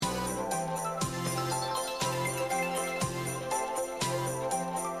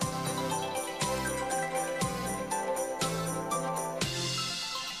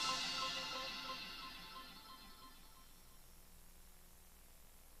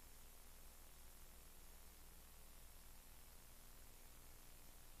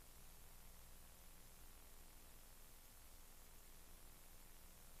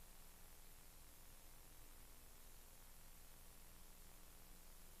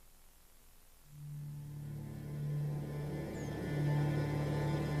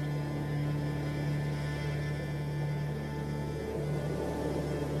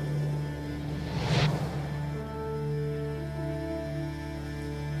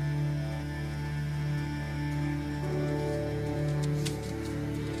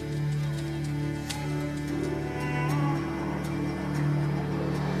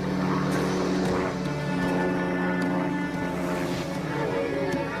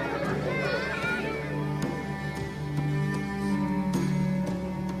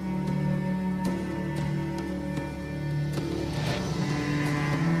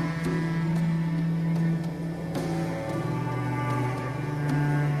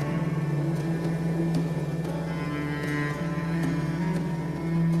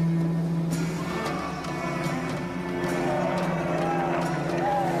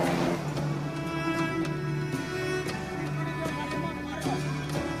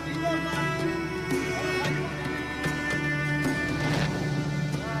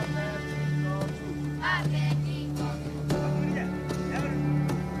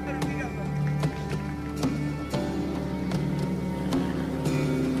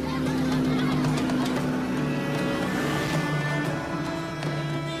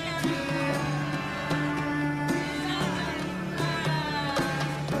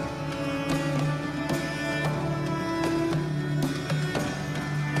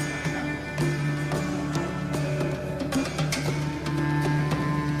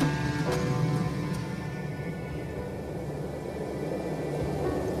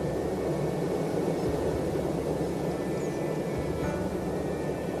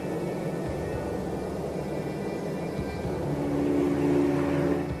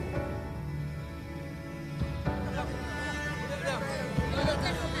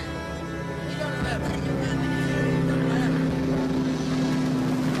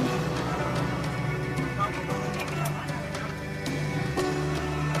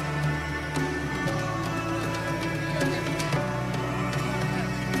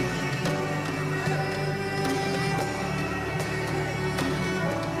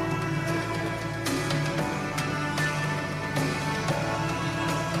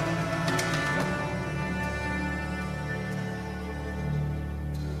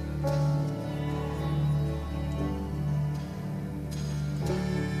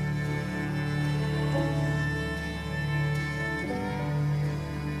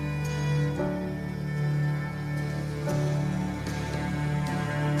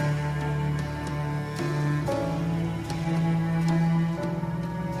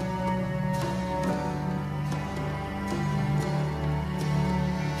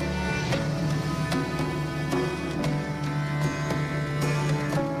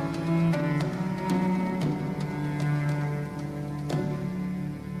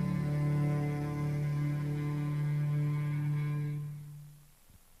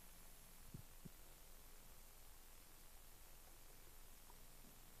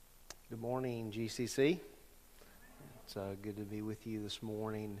morning, GCC. It's good to be with you this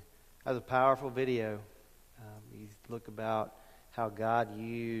morning. That was a powerful video. You look about how God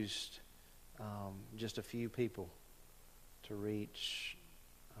used just a few people to reach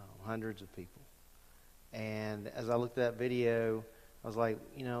hundreds of people. And as I looked at that video, I was like,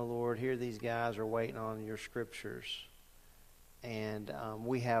 Lord, here these guys are waiting on your scriptures. And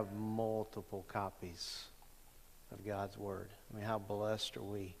we have multiple copies of God's Word. I mean, how blessed are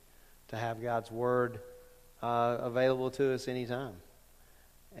we to have God's Word available to us anytime.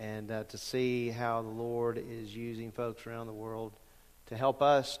 And to see how the Lord is using folks around the world to help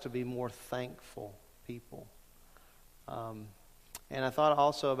us to be more thankful people. And I thought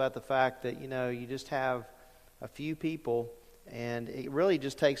also about the fact that, you just have a few people, and it really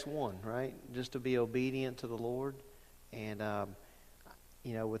just takes one, right? Just to be obedient to the Lord. And,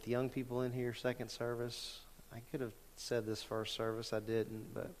 with the young people in here, second service, I could have said this first service, I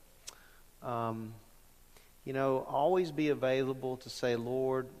didn't, but, always be available to say,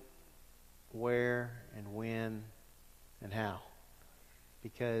 Lord, where and when and how.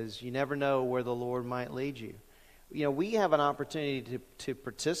 Because you never know where the Lord might lead you. We have an opportunity to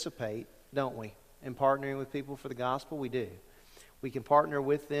participate, don't we, in partnering with people for the gospel? We do. We can partner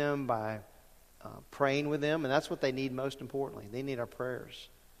with them by praying with them, and that's what they need most importantly. They need our prayers.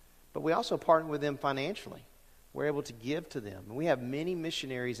 But we also partner with them financially. We're able to give to them. And we have many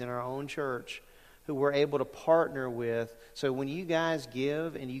missionaries in our own church who we're able to partner with. So when you guys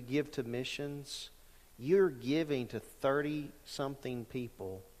give and you give to missions, you're giving to 30-something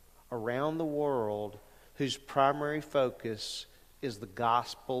people around the world whose primary focus is the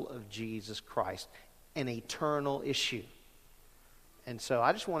gospel of Jesus Christ, an eternal issue. And so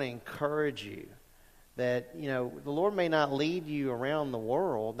I just want to encourage you that, the Lord may not lead you around the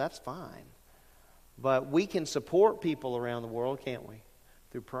world. That's fine. But we can support people around the world, can't we?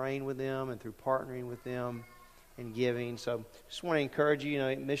 Through praying with them and through partnering with them and giving. So just want to encourage you,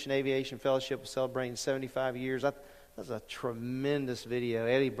 Mission Aviation Fellowship is celebrating 75 years. That's a tremendous video.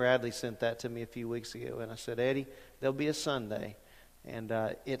 Eddie Bradley sent that to me a few weeks ago. And I said, Eddie, there'll be a Sunday. And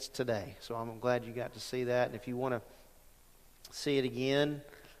it's today. So I'm glad you got to see that. And if you want to see it again,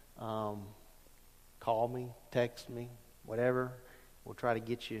 call me, text me, whatever. We'll try to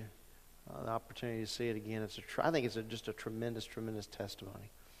get you the opportunity to see it again. I think it's just a tremendous, tremendous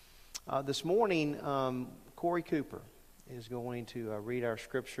testimony. This morning, Corey Cooper is going to read our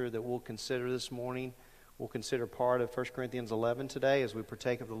scripture that we'll consider this morning. We'll consider part of 1 Corinthians 11 today as we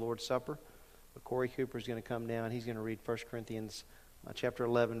partake of the Lord's Supper. But Corey Cooper is going to come down. He's going to read 1 Corinthians chapter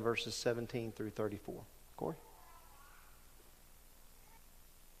 11, verses 17 through 34. Corey?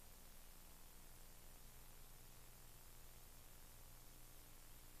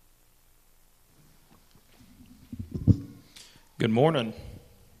 Good morning.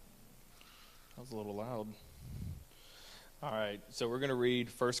 That was a little loud. All right, so we're going to read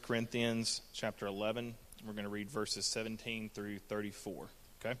 1 Corinthians chapter 11. We're going to read verses 17 through 34,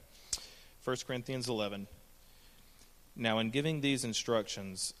 okay? 1 Corinthians 11. Now in giving these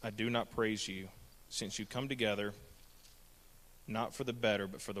instructions, I do not praise you, since you come together, not for the better,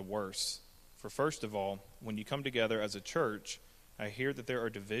 but for the worse. For first of all, when you come together as a church, I hear that there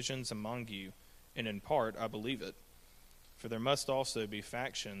are divisions among you, and in part I believe it. For there must also be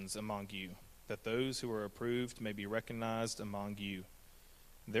factions among you, that those who are approved may be recognized among you.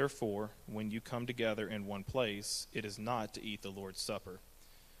 Therefore, when you come together in one place, it is not to eat the Lord's Supper.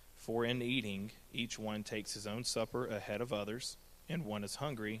 For in eating, each one takes his own supper ahead of others, and one is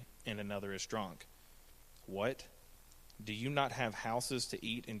hungry, and another is drunk. What? Do you not have houses to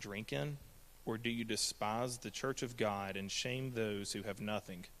eat and drink in? Or do you despise the church of God and shame those who have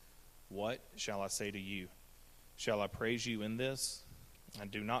nothing? What shall I say to you? Shall I praise you in this? I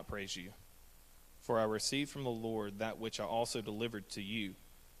do not praise you. For I received from the Lord that which I also delivered to you,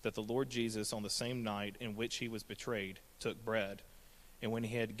 that the Lord Jesus, on the same night in which he was betrayed, took bread. And when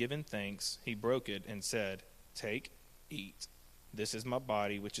he had given thanks, he broke it and said, Take, eat. This is my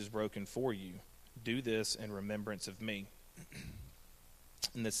body, which is broken for you. Do this in remembrance of me.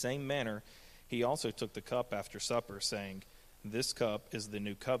 In the same manner, he also took the cup after supper, saying, This cup is the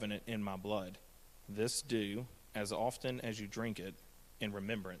new covenant in my blood. This do, as often as you drink it, in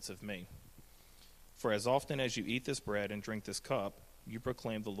remembrance of me. For as often as you eat this bread and drink this cup, you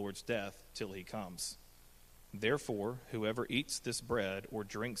proclaim the Lord's death till he comes. Therefore, whoever eats this bread or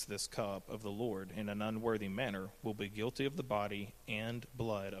drinks this cup of the Lord in an unworthy manner will be guilty of the body and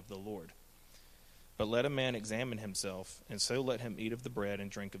blood of the Lord. But let a man examine himself, and so let him eat of the bread and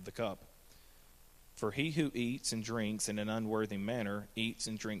drink of the cup. For he who eats and drinks in an unworthy manner eats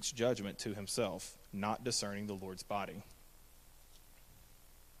and drinks judgment to himself, not discerning the Lord's body.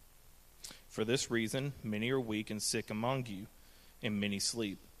 For this reason, many are weak and sick among you, and many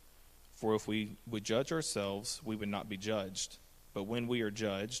sleep. For if we would judge ourselves, we would not be judged. But when we are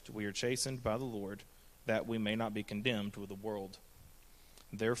judged, we are chastened by the Lord, that we may not be condemned with the world.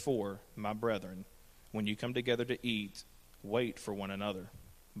 Therefore, my brethren, when you come together to eat, wait for one another.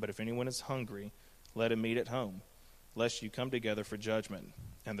 But if anyone is hungry, let him eat at home, lest you come together for judgment.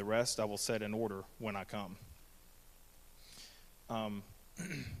 And the rest I will set in order when I come.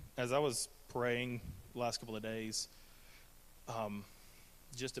 As I was praying the last couple of days,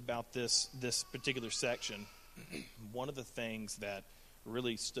 just about this particular section, one of the things that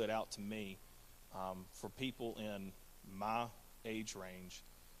really stood out to me for people in my age range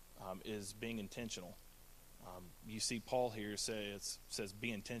is being intentional. You see Paul here says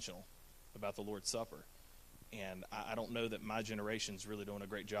be intentional about the Lord's Supper. And I don't know that my generation's really doing a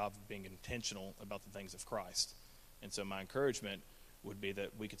great job of being intentional about the things of Christ. And so my encouragement would be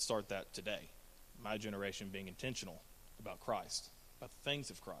that we could start that today. My generation being intentional about Christ, about the things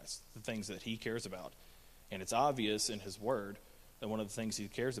of Christ, the things that he cares about. And it's obvious in his word that one of the things he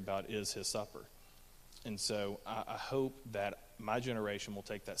cares about is his supper. And so I hope that my generation will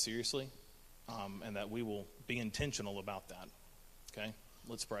take that seriously, and that we will be intentional about that. Okay?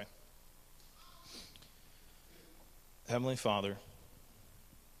 Let's pray. Heavenly Father,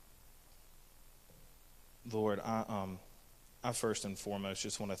 Lord, I first and foremost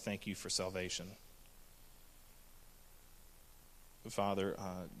just want to thank you for salvation. Father,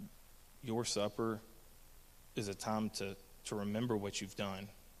 your supper is a time to remember what you've done.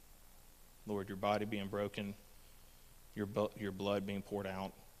 Lord, your body being broken, your blood being poured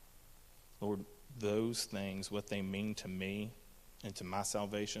out. Lord, those things, what they mean to me and to my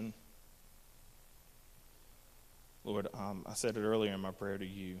salvation. Lord, I said it earlier in my prayer to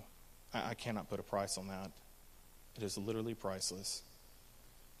you. I cannot put a price on that. It is literally priceless.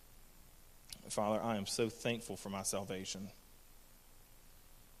 Father, I am so thankful for my salvation.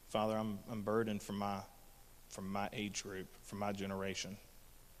 Father, I'm burdened from my age group, from my generation.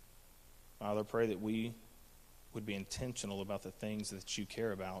 Father, I pray that we would be intentional about the things that you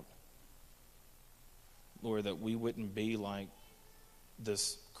care about. Lord, that we wouldn't be like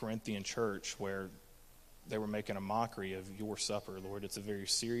this Corinthian church where they were making a mockery of your supper. Lord, it's a very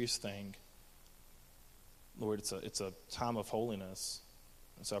serious thing. Lord, it's a time of holiness.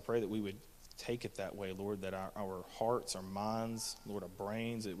 And so I pray that we would take it that way, Lord, that our hearts, our minds, Lord, our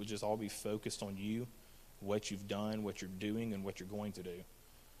brains, it would just all be focused on you, what you've done, what you're doing, and what you're going to do.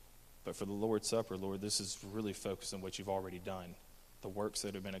 But for the Lord's Supper, Lord, this is really focused on what you've already done, the works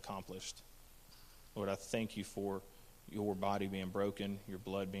that have been accomplished. Lord, I thank you for your body being broken, your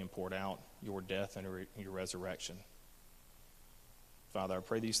blood being poured out, your death and your resurrection. Father, I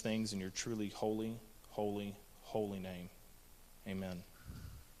pray these things in your truly holy, holy, holy name. Amen.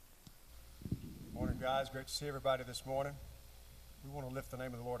 Morning, guys. Great to see everybody this morning. We want to lift the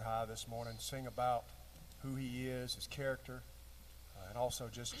name of the Lord high this morning, sing about who he is, his character, and also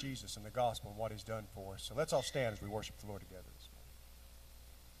just Jesus and the gospel and what he's done for us. So let's all stand as we worship the Lord together this morning.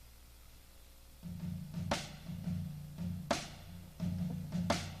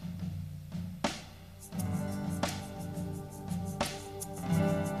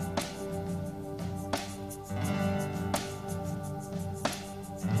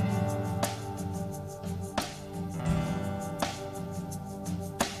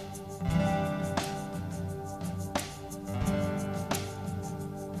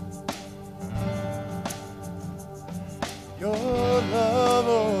 Your love,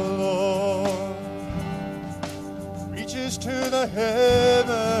 oh Lord, reaches to the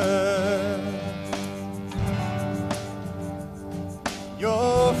heavens.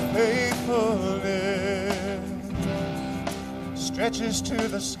 Your faithfulness stretches to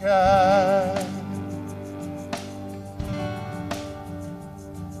the sky.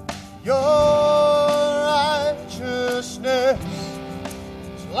 Your righteousness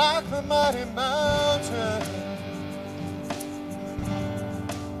is like the mighty mountain.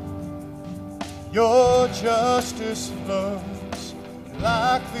 Your justice flows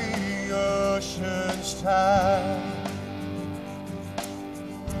like the ocean's tide.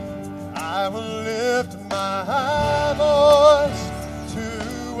 I will lift my voice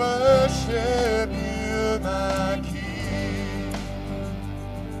to worship you, my King.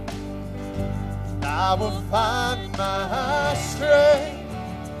 I will find my strength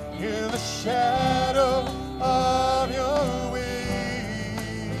in the shadow of your wings.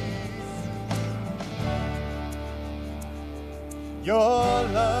 Your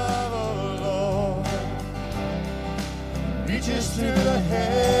love, oh Lord, reaches to the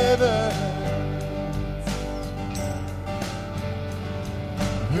heavens.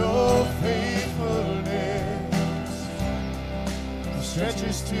 Your faith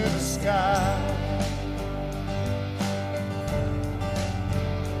stretches to the sky.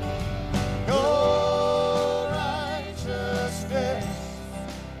 Your righteousness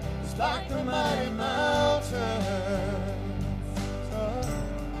is like the mighty mountains.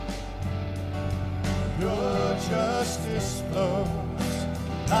 Your justice flows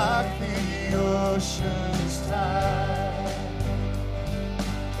like the ocean's tide.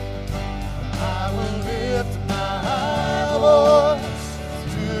 I will lift my voice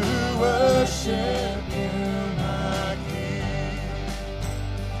to worship you, my King.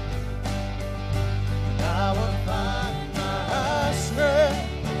 I will find my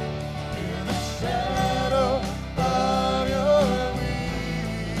strength in the shadow of your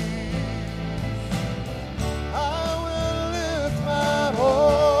wings. I will lift my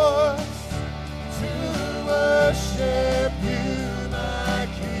voice to worship you, my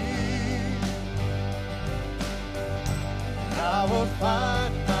King. I will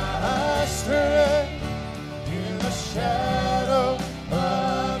find my strength in the shadow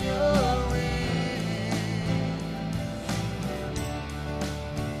of your wings.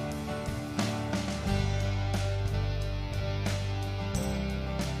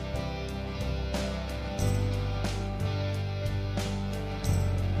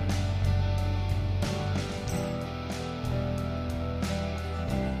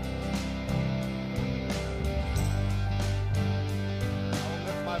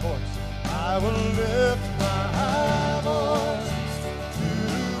 I will lift my voice to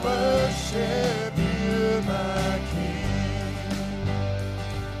worship you, my King.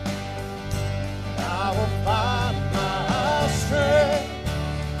 I will find my strength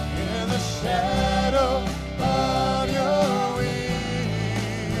in the shadow of your wings.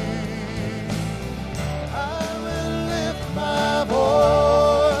 I will lift my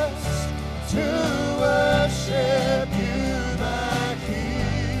voice to worship you, my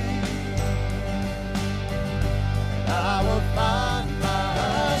King. I will find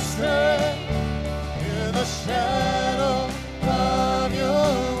my strength in the shadow of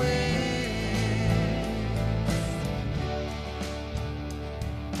your wings.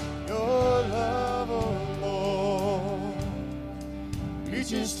 Your love, oh Lord,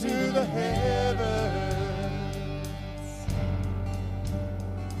 reaches to the heavens.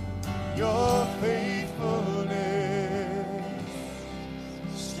 Your faithfulness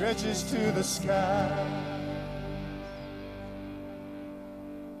stretches to the sky.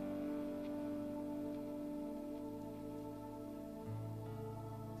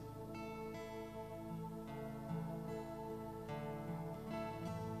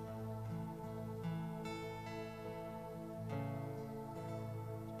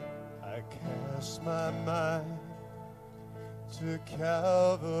 I cast my mind to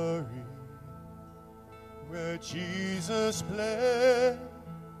Calvary, where Jesus bled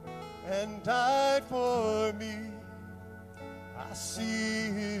and died for me. I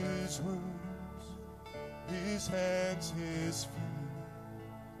see his wounds, his hands, his feet,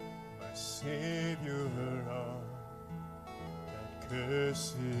 my Savior on that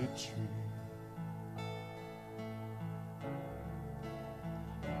cursed tree.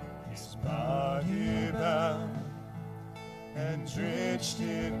 His body bound and drenched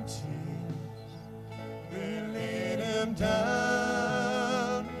in tears, they laid him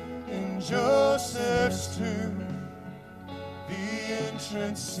down in Joseph's tomb, the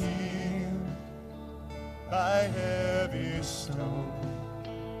entrance sealed by heavy stone.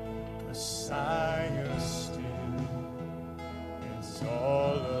 Messiah still is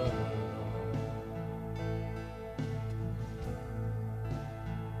all alone.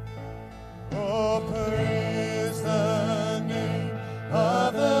 Oh, praise the name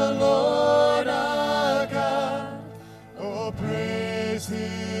of the Lord our God. Oh, praise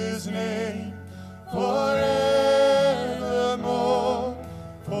his name forevermore.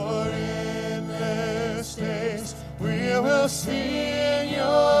 For endless days we will sing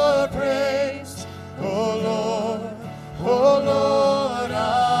your praise. Oh Lord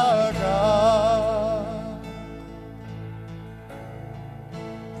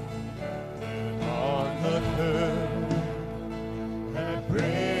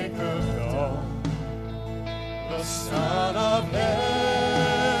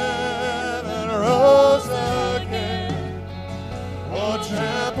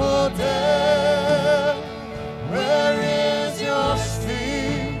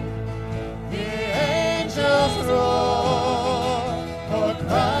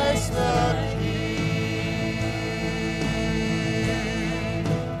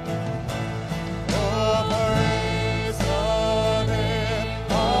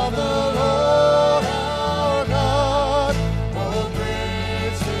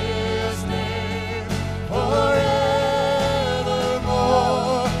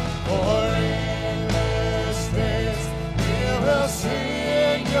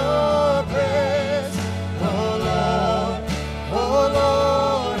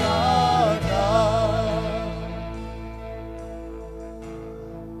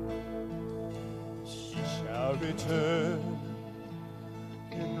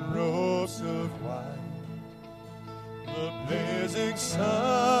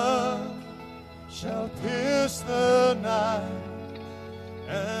sun shall pierce the night,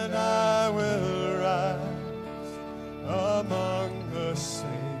 and I will rise among the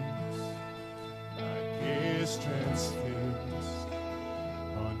saints, my gaze transfixed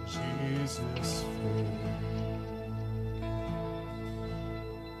on Jesus' face.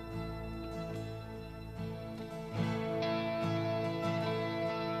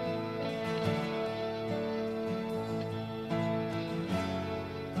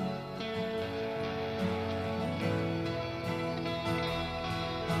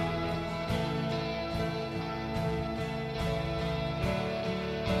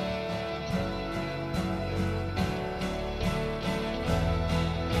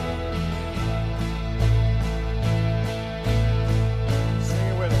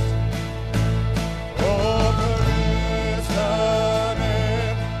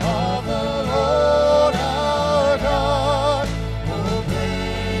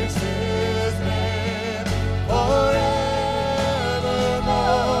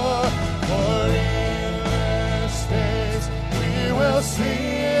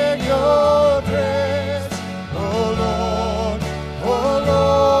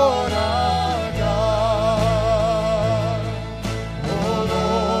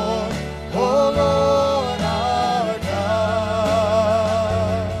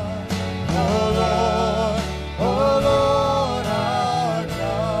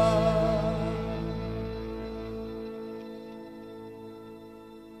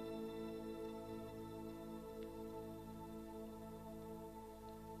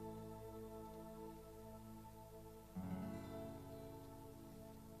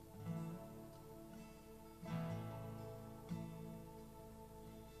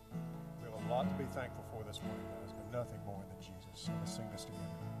 lot to be thankful for this morning, guys, but nothing more than Jesus. So let's sing this together.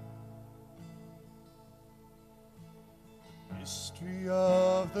 Mystery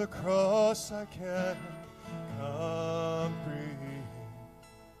of the cross I cannot comprehend.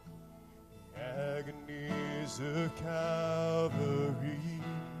 The agonies of Calvary.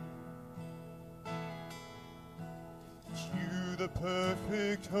 You, the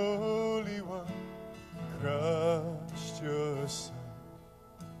perfect Holy One, crushed your Son,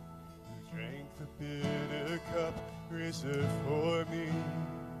 who drank the bitter cup reserved for me.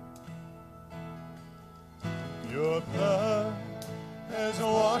 Your blood has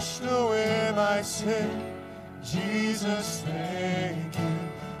washed away my sin. Jesus, thank you.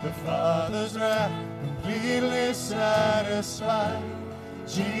 The Father's wrath completely satisfied.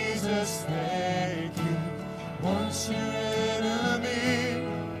 Jesus, thank you. Once your enemy,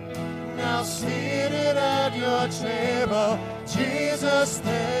 now seated at your table. Jesus,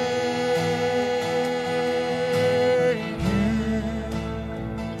 thank you.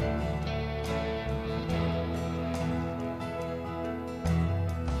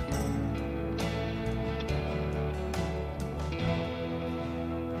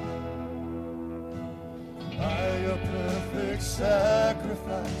 By your perfect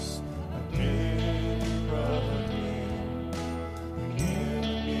sacrifice, I paid from the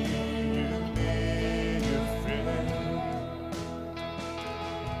enemy you made your friend,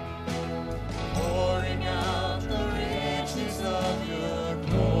 pouring out the riches of your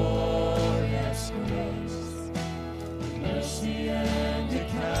glorious grace, your mercy and your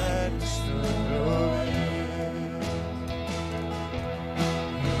kindness through no end.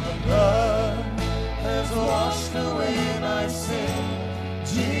 Your blood has washed away my sin.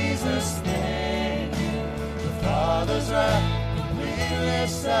 Jesus, thank you. The Father's wrath completely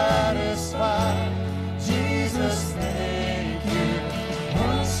satisfied. Jesus, thank you.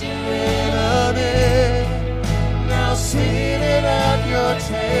 Once your enemy, now seated at your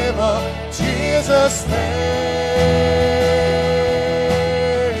table. Jesus, thank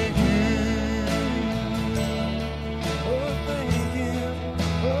you. Oh, thank you.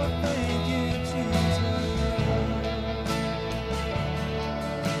 Oh, thank you, Jesus.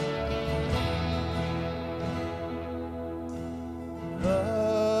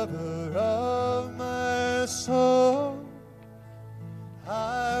 Lover of my soul,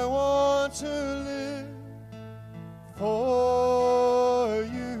 I want to live for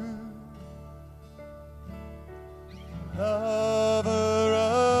you.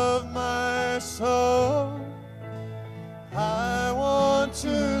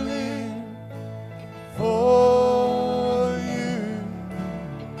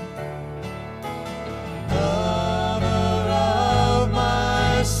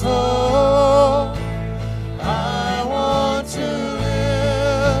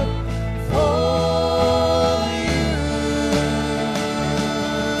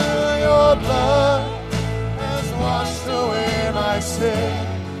 say,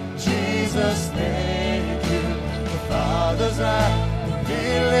 Jesus, thank you. The Father's eye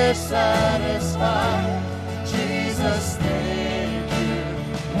really satisfied. Jesus, thank you.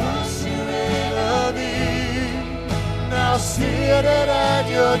 Once you rid me, now seated at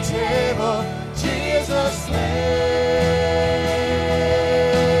your table. Jesus, thank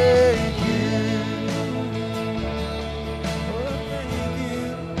you. Oh, thank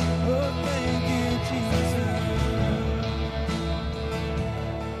you. Oh, thank you, Jesus.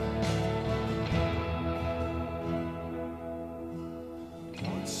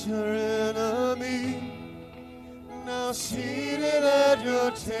 Once your enemy, now seated at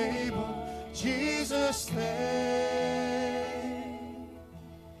your table. Jesus, thank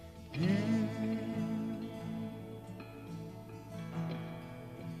you.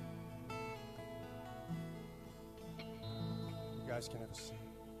 You guys can have a seat.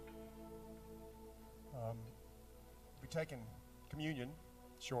 We'll be taking communion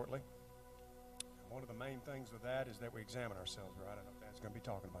shortly. One of the main things with that is that we examine ourselves, right? I know Dad's going to be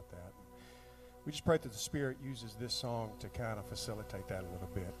talking about that. We just pray that the Spirit uses this song to kind of facilitate that a little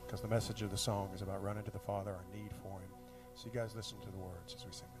bit, because the message of the song is about running to the Father, our need for Him. So you guys listen to the words as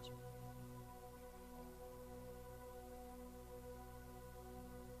we sing this one.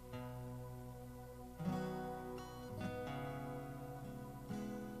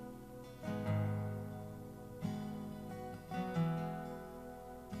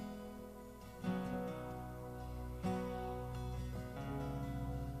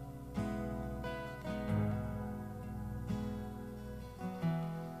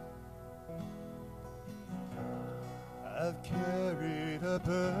 I've carried a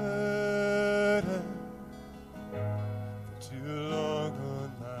burden for too long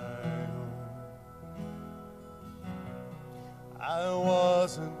on my own. I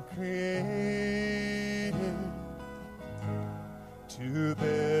wasn't created to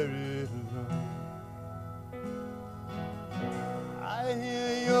bear it alone. I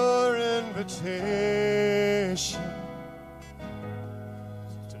hear your invitation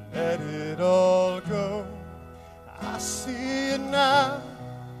to let it all go. I see it now,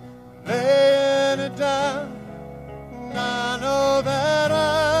 laying it down. I know that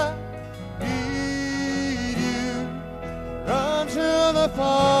I need you. Run to the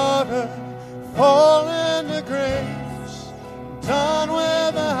Father, fall into grace. Done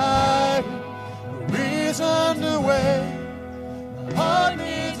with the hiding, no reason to wait. My heart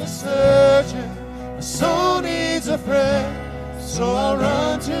needs a surgeon, my soul needs a friend. So I'll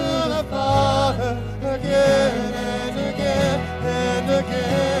run to the Father again and again and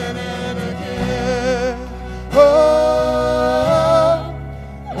again and again. Oh,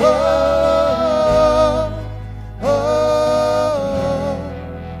 oh, oh.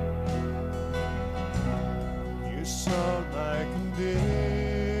 You saw my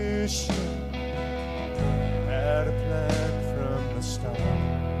condition, had a plan from the start.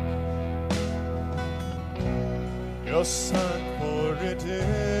 Your Son for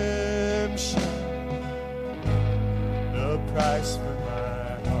redemption, the price for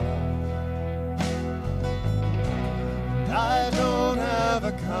my heart. I don't have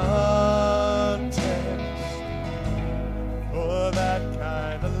a contest for that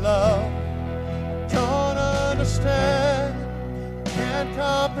kind of love. Don't understand, can't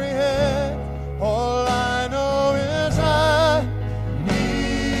comprehend. All I know is I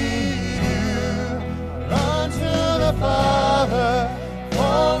need you. Run to the Father,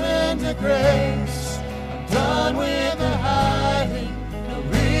 fall into grace. I'm done with the hiding, no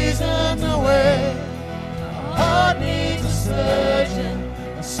reason to wait. My heart needs a surgeon,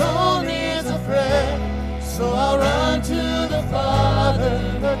 my soul needs a friend. So I'll run to the Father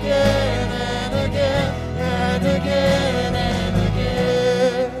again and again and again and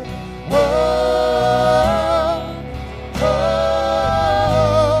again. Whoa,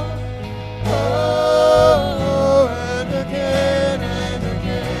 whoa, whoa, and again and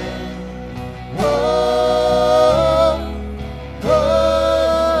again. Whoa,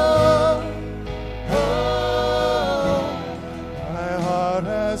 whoa, whoa. My heart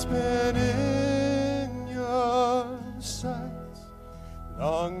has been in your sight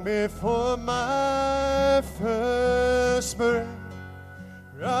long before my first breath.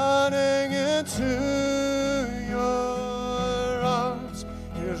 Running into your arms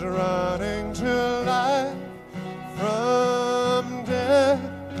is running to life from death.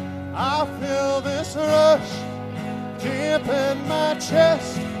 I feel this rush deep in my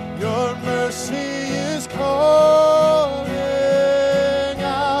chest. Your mercy is calling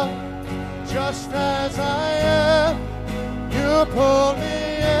out. Just as I am, you pull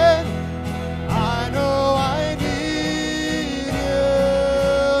me in. I know I need you.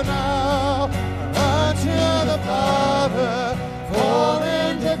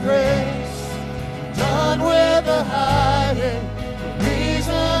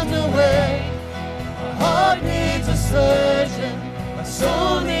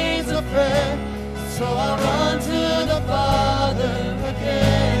 soul needs a friend, so I run to the Father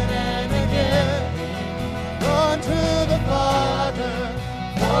again and again. Run to the Father,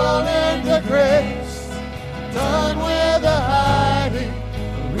 fall into grace, done with the hiding,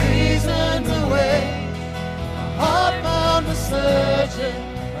 a reason to wait. My heart found a surgeon,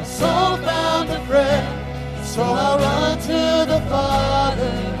 my soul found a friend, so I run to the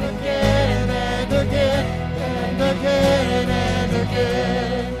Father again and again and again and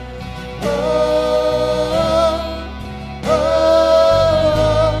again. Oh, oh,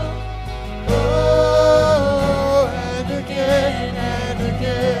 oh, and again and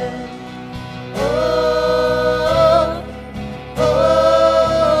again. Oh, oh,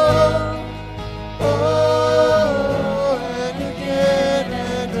 oh, and again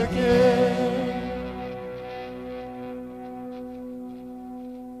and again.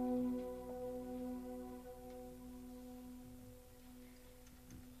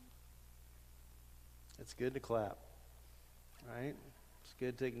 It's good to clap, right? It's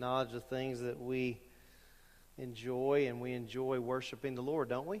good to acknowledge the things that we enjoy, and we enjoy worshiping the Lord,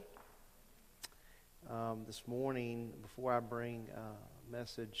 don't we? This morning, before I bring a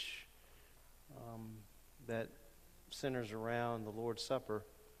message that centers around the Lord's Supper,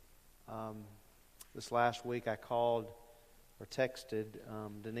 this last week I called or texted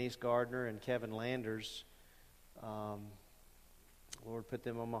Denise Gardner and Kevin Landers. The Lord put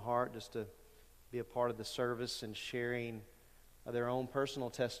them on my heart just to be a part of the service and sharing their own personal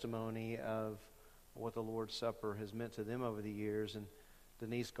testimony of what the Lord's Supper has meant to them over the years. And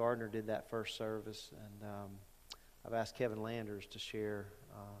Denise Gardner did that first service, and I've asked Kevin Landers to share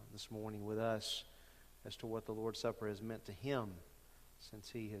this morning with us as to what the Lord's Supper has meant to him since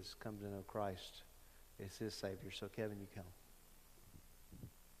he has come to know Christ as his Savior. So Kevin, you come.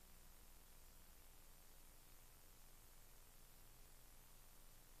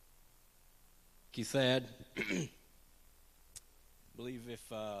 Thank you, Thad. I believe if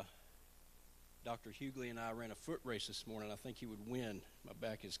Dr. Hughley and I ran a foot race this morning, I think he would win. My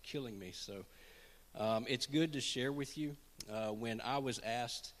back is killing me. So it's good to share with you. When I was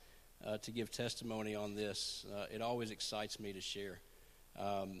asked to give testimony on this, it always excites me to share.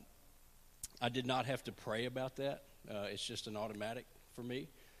 I did not have to pray about that. It's just an automatic for me.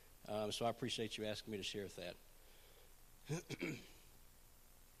 So I appreciate you asking me to share that.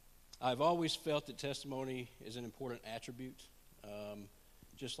 I've always felt that testimony is an important attribute,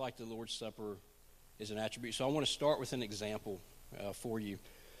 just like the Lord's Supper is an attribute. So I want to start with an example for you.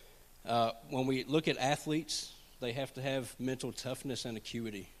 When we look at athletes, they have to have mental toughness and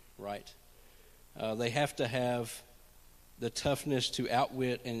acuity, right? They have to have the toughness to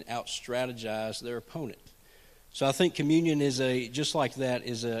outwit and out-strategize their opponent. So I think communion is just like that,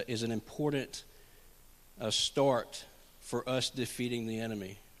 is an important start for us defeating the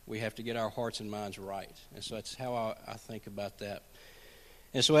enemy. We have to get our hearts and minds right. And so that's how I think about that.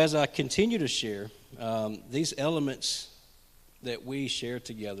 And so as I continue to share, these elements that we share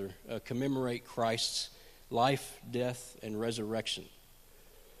together commemorate Christ's life, death, and resurrection.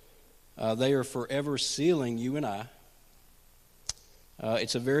 They are forever sealing you and I.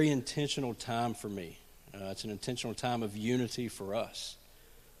 It's a very intentional time for me. It's an intentional time of unity for us.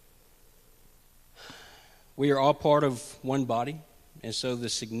 We are all part of one body. And so the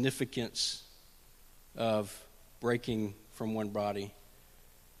significance of breaking from one body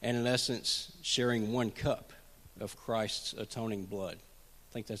and, in essence, sharing one cup of Christ's atoning blood,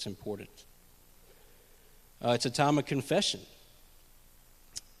 I think that's important. It's a time of confession.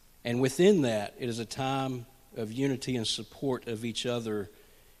 And within that, it is a time of unity and support of each other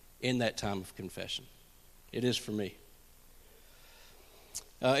in that time of confession. It is for me.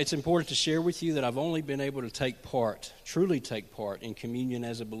 It's important to share with you that I've only been able to truly take part in communion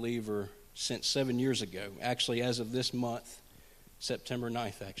as a believer since 7 years ago. Actually, as of this month, September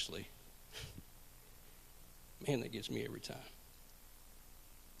 9th, actually. Man, that gets me every time.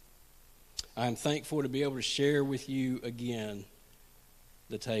 I'm thankful to be able to share with you again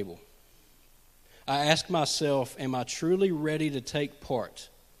the table. I ask myself, am I truly ready to take part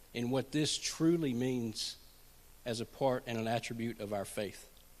in what this truly means as a part and an attribute of our faith?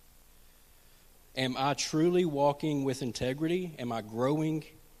 Am I truly walking with integrity? Am I growing?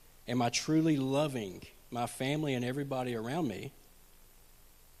 Am I truly loving my family and everybody around me?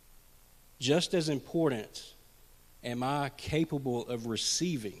 Just as important, am I capable of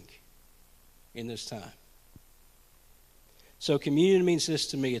receiving in this time? So communion means this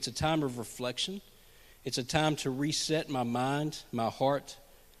to me. It's a time of reflection. It's a time to reset my mind, my heart,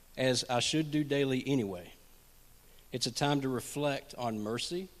 as I should do daily anyway. It's a time to reflect on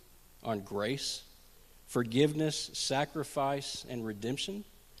mercy, on grace, forgiveness, sacrifice, and redemption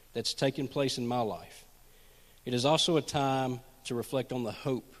that's taken place in my life. It is also a time to reflect on the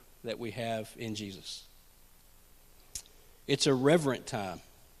hope that we have in Jesus. It's a reverent time,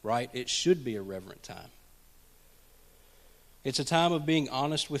 right? It should be a reverent time. It's a time of being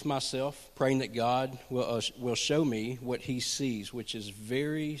honest with myself, praying that God will show me what he sees, which is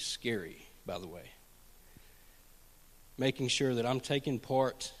very scary, by the way. Making sure that I'm taking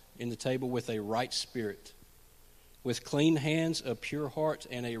part in the table with a right spirit, with clean hands, a pure heart,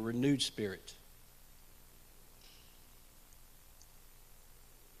 and a renewed spirit.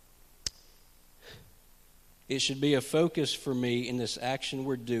 It should be a focus for me in this action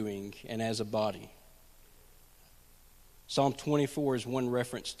we're doing and as a body. Psalm 24 is one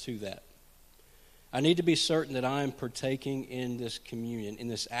reference to that. I need to be certain that I am partaking in this communion, in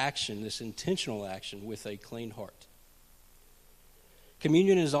this action, this intentional action with a clean heart.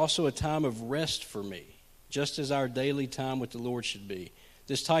 Communion is also a time of rest for me, just as our daily time with the Lord should be.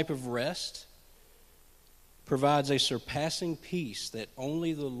 This type of rest provides a surpassing peace that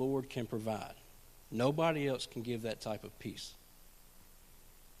only the Lord can provide. Nobody else can give that type of peace.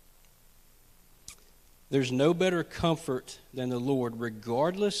 There's no better comfort than the Lord,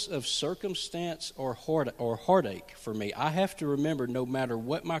 regardless of circumstance or heartache for me. I have to remember, no matter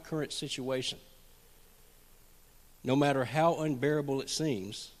what my current situation, no matter how unbearable it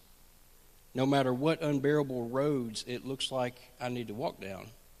seems, no matter what unbearable roads it looks like I need to walk down,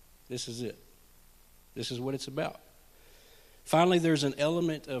 this is it. This is what it's about. Finally, there's an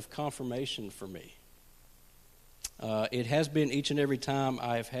element of confirmation for me. It has been each and every time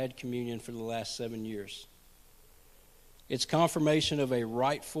I have had communion for the last 7 years. It's confirmation of a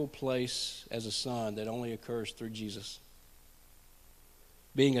rightful place as a son that only occurs through Jesus.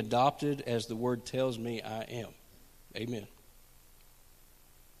 Being adopted as the word tells me I am. Amen.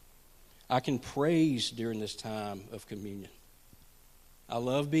 I can praise during this time of communion. I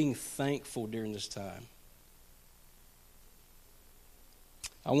love being thankful during this time.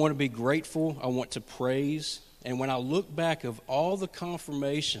 I want to be grateful. I want to praise. And when I look back of all the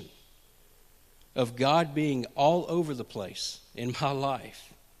confirmation of God being all over the place in my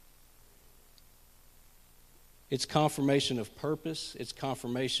life, it's confirmation of purpose. It's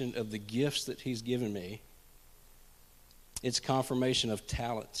confirmation of the gifts that he's given me. It's confirmation of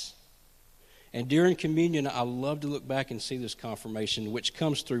talents. And during communion, I love to look back and see this confirmation, which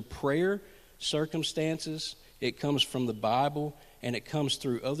comes through prayer, circumstances, it comes from the Bible, and it comes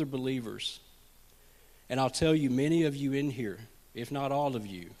through other believers. And I'll tell you, many of you in here, if not all of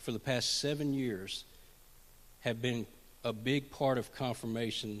you, for the past 7 years, have been a big part of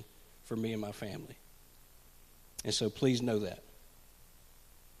confirmation for me and my family. And so please know that.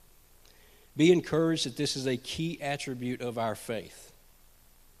 Be encouraged that this is a key attribute of our faith.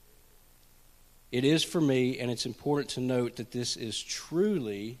 It is for me, and it's important to note that this is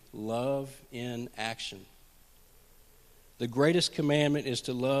truly love in action. The greatest commandment is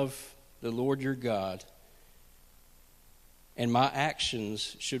to love the Lord your God, and my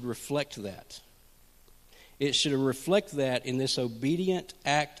actions should reflect that. It should reflect that in this obedient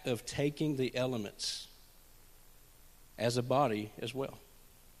act of taking the elements as a body as well.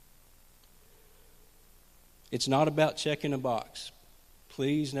 It's not about checking a box.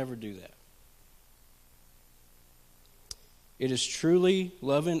 Please never do that. It is truly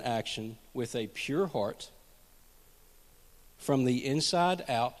love in action with a pure heart from the inside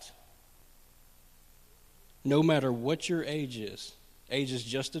out, no matter what your age is. Age is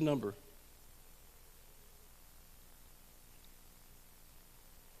just a number.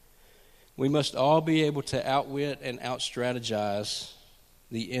 We must all be able to outwit and outstrategize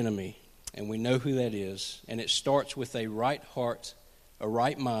the enemy, and we know who that is. And it starts with a right heart, a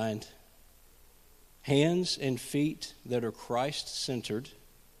right mind, hands and feet that are Christ-centered.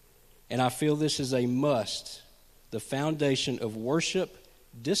 And I feel this is a must, the foundation of worship,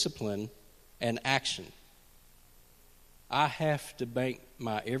 discipline, and action. I have to bank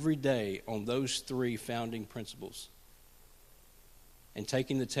my every day on those three founding principles. And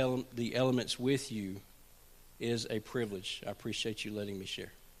taking the elements with you is a privilege. I appreciate you letting me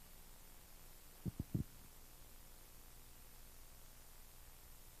share.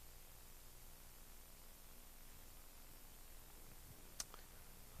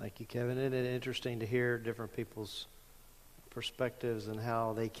 Thank you, Kevin. Isn't it interesting to hear different people's perspectives and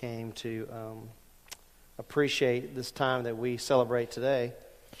how they came to appreciate this time that we celebrate today?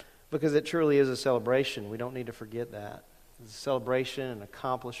 Because it truly is a celebration. We don't need to forget that. It's a celebration and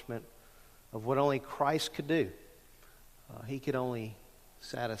accomplishment of what only Christ could do. He could only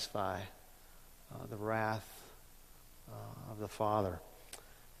satisfy the wrath of the Father.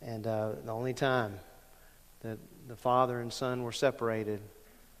 And the only time that the Father and Son were separated.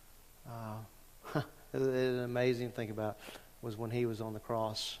 It's an amazing to think about was when he was on the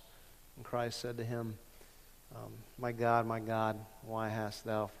cross. And Christ said to him, my God, why hast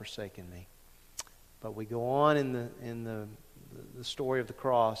thou forsaken me? But we go on in the story of the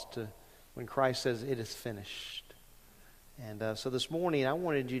cross to when Christ says, it is finished. And so this morning I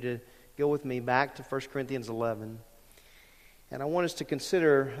wanted you to go with me back to 1 Corinthians 11. And I want us to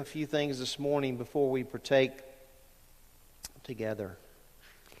consider a few things this morning before we partake together.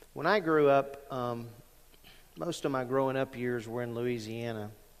 When I grew up, most of my growing up years were in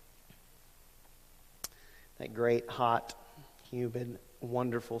Louisiana. That great, hot, humid,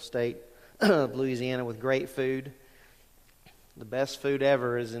 wonderful state of Louisiana with great food. The best food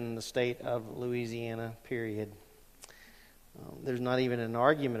ever is in the state of Louisiana, period. There's not even an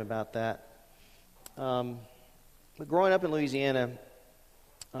argument about that. But growing up in Louisiana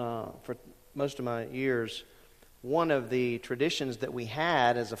for most of my years, one of the traditions that we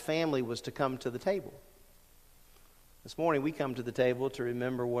had as a family was to come to the table. This morning we come to the table to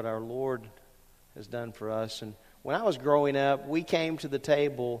remember what our Lord has done for us. And when I was growing up, we came to the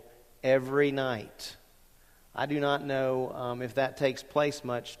table every night. I do not know if that takes place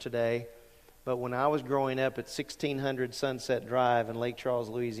much today, but when I was growing up at 1600 Sunset Drive in Lake Charles,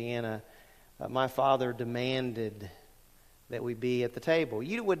 Louisiana, my father demanded that we be at the table.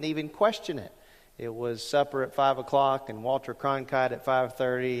 You wouldn't even question it. It was supper at 5 o'clock and Walter Cronkite at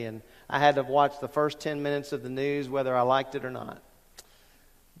 5:30, and I had to watch the first 10 minutes of the news whether I liked it or not.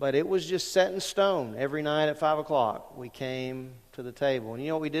 But it was just set in stone. Every night at 5 o'clock, we came to the table. And you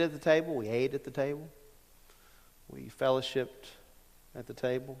know what we did at the table? We ate at the table. We fellowshiped at the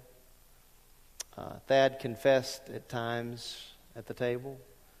table. Thad confessed at times at the table.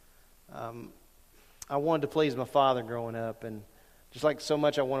 I wanted to please my father growing up, and just like so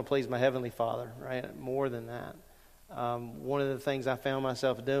much I want to please my Heavenly Father, right? More than that. One of the things I found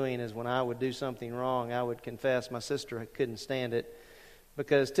myself doing is when I would do something wrong, I would confess. My sister couldn't stand it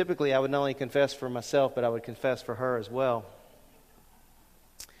because typically I would not only confess for myself, but I would confess for her as well.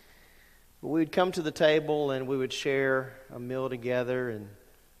 But we would come to the table and we would share a meal together, and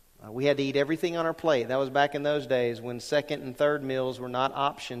we had to eat everything on our plate. That was back in those days when second and third meals were not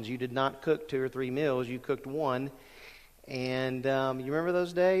options. You did not cook 2 or 3 meals. You cooked one. And you remember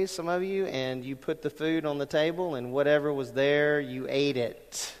those days, some of you? And you put the food on the table, and whatever was there, you ate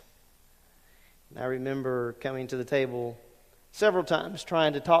it. And I remember coming to the table several times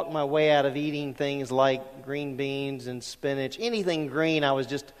trying to talk my way out of eating things like green beans and spinach. Anything green I was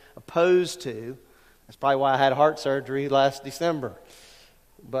just opposed to. That's probably why I had heart surgery last December.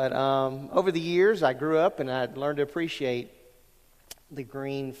 But over the years, I grew up and I learned to appreciate the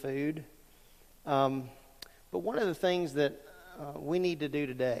green food. But one of the things that we need to do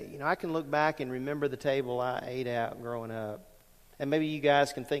today, I can look back and remember the table I ate at growing up. And maybe you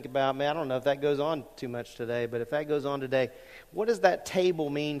guys can think about, man, I don't know if that goes on too much today, but if that goes on today, what does that table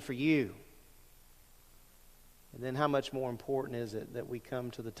mean for you? And then how much more important is it that we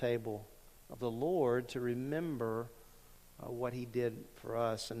come to the table of the Lord to remember what He did for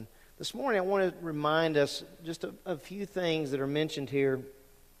us? And this morning I want to remind us just a few things that are mentioned here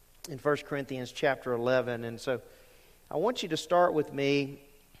in 1 Corinthians chapter 11. And so I want you to start with me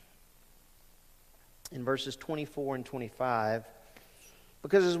in verses 24 and 25.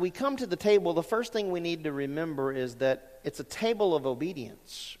 Because as we come to the table, the first thing we need to remember is that it's a table of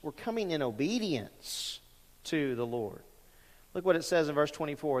obedience. We're coming in obedience to the Lord. Look what it says in verse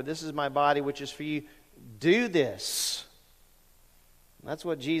 24. This is my body which is for you. Do this. That's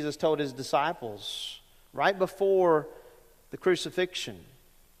what Jesus told His disciples right before the crucifixion.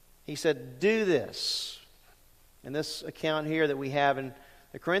 He said, do this. In this account here that we have in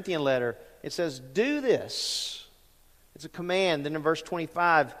the Corinthian letter, it says, do this. It's a command. Then in verse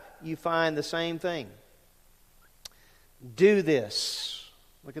 25, you find the same thing. Do this.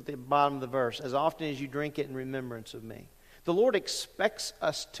 Look at the bottom of the verse. As often as you drink it in remembrance of me. The Lord expects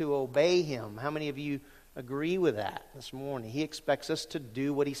us to obey Him. How many of you agree with that this morning? He expects us to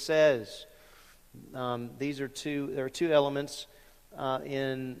do what He says. There are two elements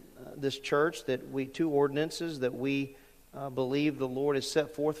in this church two ordinances that we believe the Lord has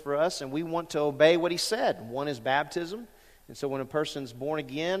set forth for us, and we want to obey what He said. One is baptism, and so when a person's born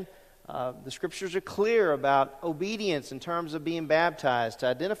again, the Scriptures are clear about obedience in terms of being baptized to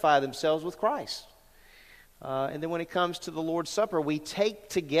identify themselves with Christ. And then when it comes to the Lord's Supper, we take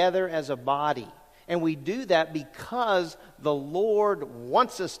together as a body, and we do that because the Lord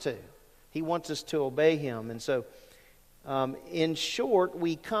wants us to. He wants us to obey Him, and so in short,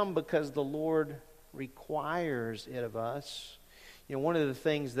 we come because the Lord requires it of us. One of the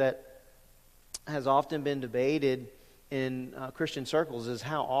things that has often been debated in Christian circles is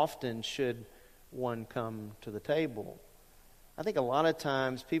how often should one come to the table. I think a lot of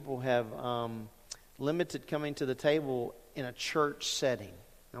times people have limited coming to the table in a church setting.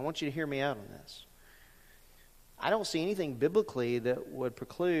 And I want you to hear me out on this. I don't see anything biblically that would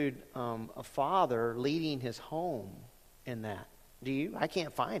preclude a father leading his home in that. Do you? I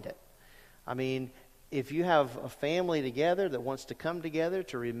can't find it. I mean, if you have a family together that wants to come together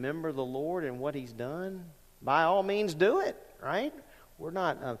to remember the Lord and what He's done, by all means do it, right? We're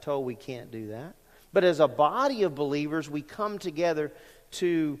not told we can't do that. But as a body of believers, we come together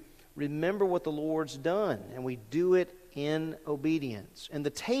to remember what the Lord's done, and we do it in obedience. And the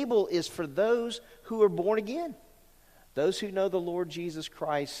table is for those who are born again, those who know the Lord Jesus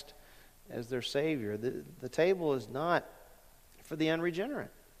Christ as their Savior. The table is not for the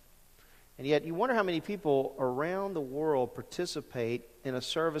unregenerate. And yet you wonder how many people around the world participate in a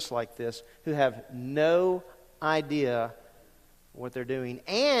service like this who have no idea what they're doing.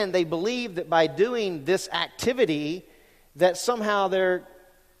 And they believe that by doing this activity that somehow they're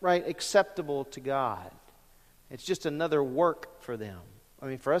acceptable to God. It's just another work for them. I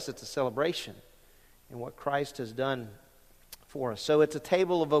mean, for us it's a celebration in what Christ has done for us. So it's a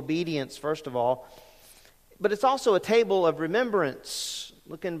table of obedience, first of all. But it's also a table of remembrance.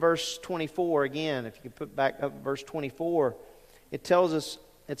 Look in verse 24 again. If you could put back up verse 24, it tells us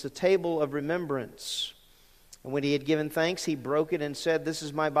it's a table of remembrance. And when he had given thanks, he broke it and said, "This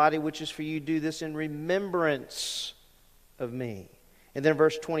is my body, which is for you. Do this in remembrance of me." And then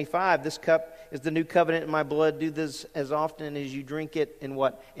verse 25, "This cup is the new covenant in my blood. Do this as often as you drink it." In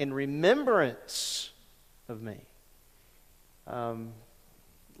what? In remembrance of me.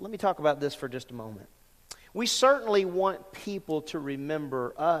 Let me talk about this for just a moment. We certainly want people to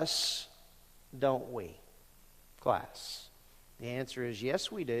remember us, don't we, class? The answer is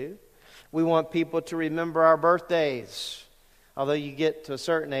yes, we do. We want people to remember our birthdays. Although you get to a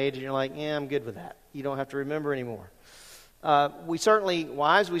certain age and you're like, yeah, I'm good with that. You don't have to remember anymore. You certainly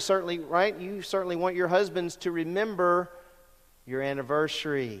want your husbands to remember your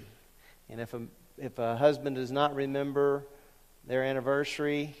anniversary. And if a husband does not remember their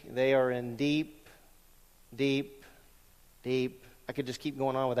anniversary, they are in deep, I could just keep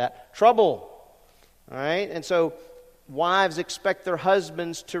going on with that, trouble. All right? And so wives expect their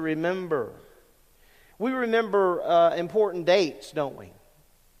husbands to remember. We remember important dates, don't we?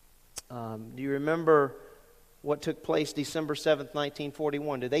 Do you remember what took place December 7th,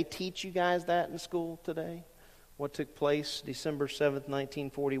 1941? Do they teach you guys that in school today? What took place December 7th,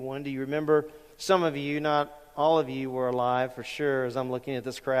 1941? Do you remember? Some of you, not all of you were alive for sure as I'm looking at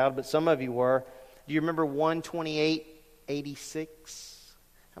this crowd, but some of you were. Do you remember 1/28/86?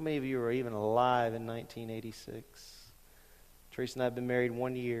 How many of you were even alive in 1986? Teresa and I have been married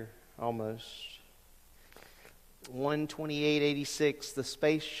 1 year, almost. 1/28/86, the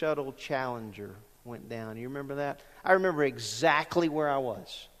Space Shuttle Challenger went down. You remember that? I remember exactly where I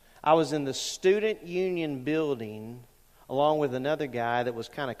was. I was in the Student Union building along with another guy that was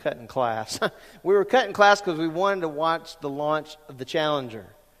kind of cutting class. We were cutting class because we wanted to watch the launch of the Challenger.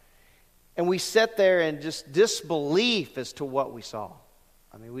 And we sat there in just disbelief as to what we saw.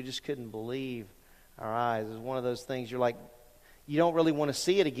 I mean, we just couldn't believe our eyes. It was one of those things you're like, you don't really want to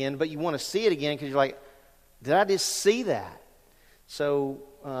see it again, but you want to see it again because you're like, did I just see that? So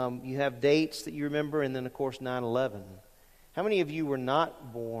you have dates that you remember, and then, of course, 9/11. How many of you were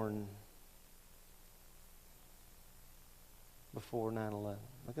not born before 9/11?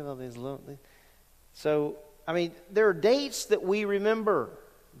 Look at all these little... So, I mean, there are dates that we remember.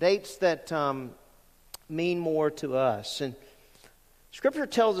 Dates that mean more to us. And Scripture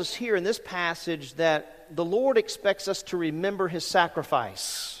tells us here in this passage that the Lord expects us to remember His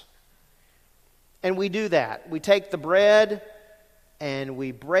sacrifice. And we do that. We take the bread and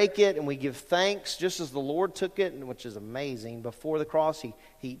we break it and we give thanks just as the Lord took it, which is amazing. Before the cross,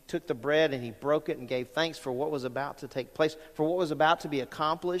 He took the bread and He broke it and gave thanks for what was about to take place, for what was about to be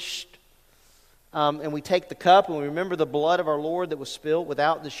accomplished. And we take the cup and we remember the blood of our Lord that was spilled.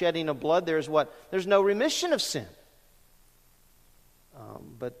 Without the shedding of blood, there's no remission of sin.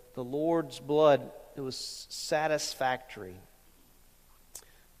 But the Lord's blood, it was satisfactory.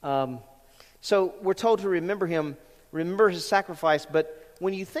 So we're told to remember Him, remember His sacrifice. But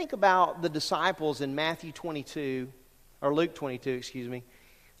when you think about the disciples in Matthew 22, or Luke 22,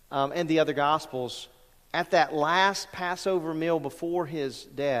 and the other Gospels, at that last Passover meal before His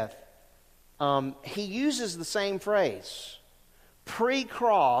death, He uses the same phrase,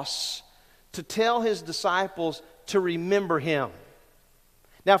 pre-cross, to tell His disciples to remember Him.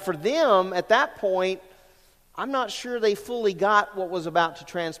 Now for them, at that point, I'm not sure they fully got what was about to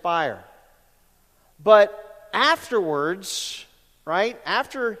transpire. But afterwards, right,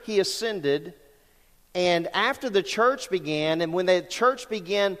 after he ascended, and after the church began, and when the church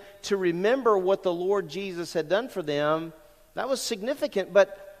began to remember what the Lord Jesus had done for them, that was significant.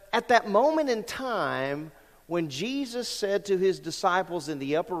 But at that moment in time, when Jesus said to his disciples in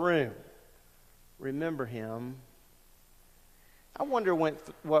the upper room, remember him, I wonder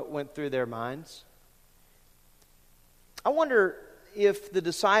what went through their minds. I wonder if the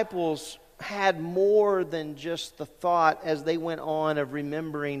disciples had more than just the thought as they went on of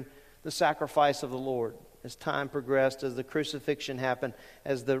remembering the sacrifice of the Lord. As time progressed, as the crucifixion happened,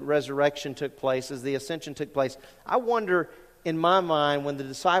 as the resurrection took place, as the ascension took place. I wonder, in my mind, when the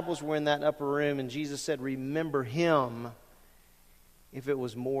disciples were in that upper room and Jesus said, remember him, if it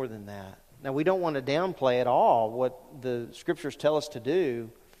was more than that. Now, we don't want to downplay at all what the Scriptures tell us to do.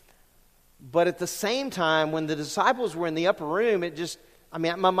 But at the same time, when the disciples were in the upper room,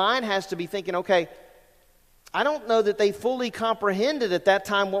 my mind has to be thinking, okay, I don't know that they fully comprehended at that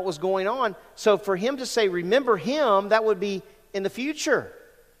time what was going on. So for him to say, remember him, that would be in the future.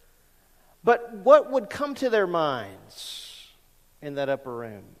 But what would come to their minds in that upper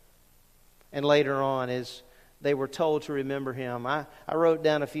room? And later on, as they were told to remember him, I wrote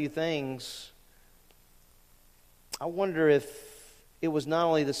down a few things. I wonder if it was not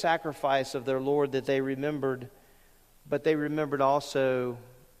only the sacrifice of their Lord that they remembered, but they remembered also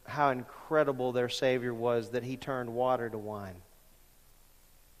how incredible their Savior was, that he turned water to wine.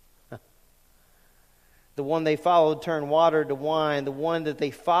 The one they followed turned water to wine. The one that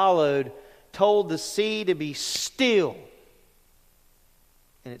they followed told the sea to be still,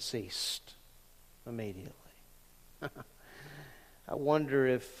 and it ceased immediately. I wonder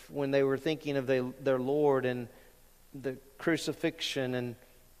if when they were thinking of their Lord and the crucifixion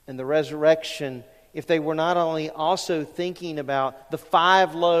and the resurrection, if they were not only also thinking about the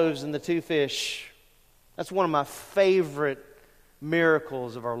 5 loaves and the 2 fish. That's one of my favorite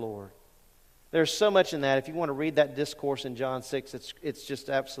miracles of our Lord. There's so much in that. If you want to read that discourse in John 6, it's just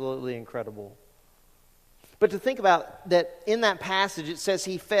absolutely incredible. But to think about that, in that passage it says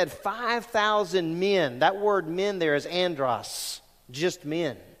he fed 5,000 men. That word men there is andros, just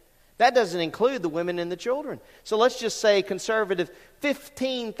men. That doesn't include the women and the children. So let's just say conservative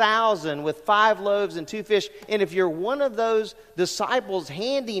 15,000 with 5 loaves and 2 fish. And if you're one of those disciples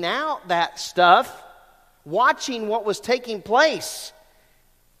handing out that stuff, watching what was taking place,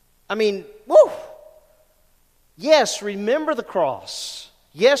 woo! Yes, remember the cross.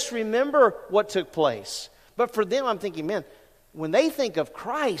 Yes, remember what took place. But for them, I'm thinking, man, when they think of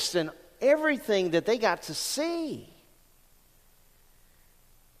Christ and everything that they got to see,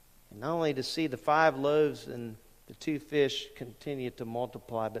 and not only to see the 5 loaves and the 2 fish continue to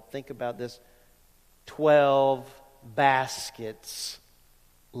multiply, but think about this, 12 baskets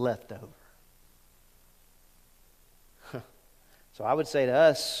left over. So I would say to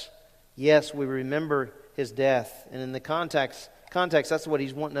us, yes, we remember his death. And in the context, that's what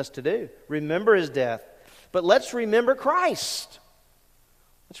he's wanting us to do. Remember his death. But let's remember Christ.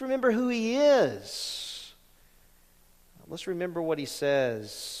 Let's remember who he is. Let's remember what he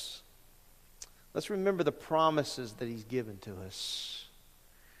says. Let's remember the promises that he's given to us.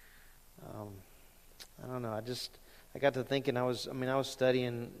 I don't know. I got to thinking. I was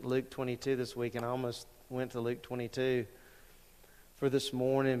studying Luke 22 this week, and I almost went to Luke 22 for this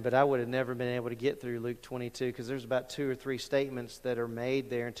morning, but I would have never been able to get through Luke 22 because there's about 2 or 3 statements that are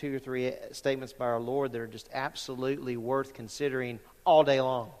made there, and 2 or 3 statements by our Lord that are just absolutely worth considering all day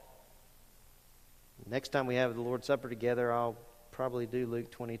long. Next time we have the Lord's Supper together, I'll probably do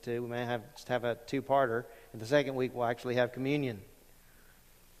Luke 22. We may have a 2-parter. And the second week we'll actually have communion.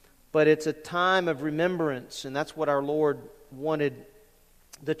 But it's a time of remembrance, and that's what our Lord wanted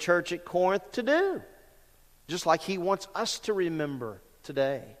the church at Corinth to do. Just like he wants us to remember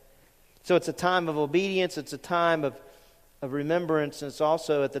today. So it's a time of obedience, it's a time of remembrance, and it's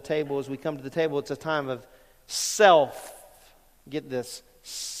also at the table, as we come to the table, it's a time of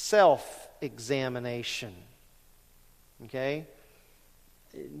self-examination. Okay?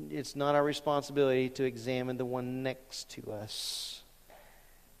 It's not our responsibility to examine the one next to us.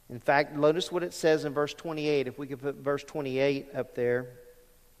 In fact, notice what it says in verse 28. If we could put verse 28 up there.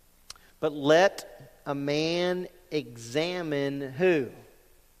 But let a man examine who?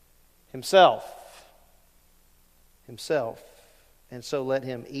 Himself. And so let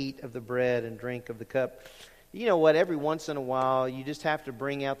him eat of the bread and drink of the cup. You know what? Every once in a while, you just have to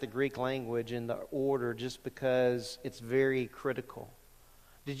bring out the Greek language in the order just because it's very critical.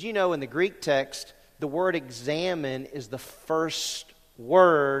 Did you know in the Greek text, the word examine is the first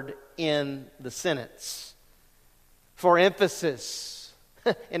word in the sentence for emphasis?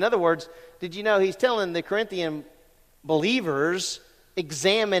 In other words, Did you know he's telling the Corinthian believers,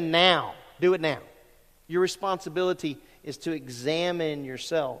 examine now. Do it now. Your responsibility is to examine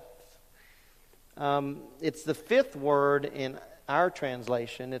yourself. It's the fifth word in our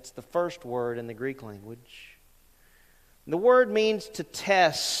translation. It's the first word in the Greek language. The word means to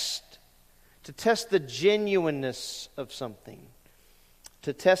test the genuineness of something,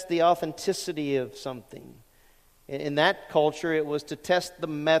 to test the authenticity of something. In that culture, it was to test the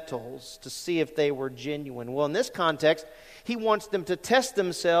metals, to see if they were genuine. Well, in this context, he wants them to test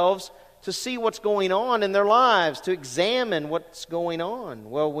themselves to see what's going on in their lives, to examine what's going on.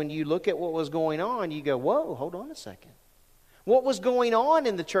 Well, when you look at what was going on, you go, whoa, hold on a second. What was going on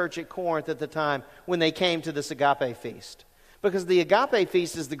in the church at Corinth at the time when they came to this agape feast? Because the agape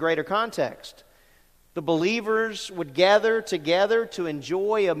feast is the greater context. The believers would gather together to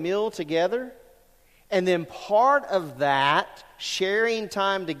enjoy a meal together. And then part of that sharing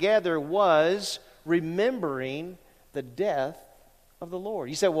time together was remembering the death of the Lord.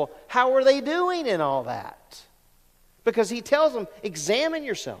 You say, well, how are they doing in all that? Because he tells them, examine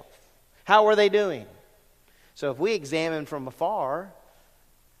yourself. How are they doing? So if we examine from afar,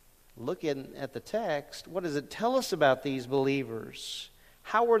 looking at the text, what does it tell us about these believers?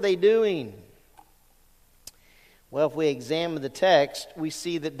 How are they doing? Well, if we examine the text, we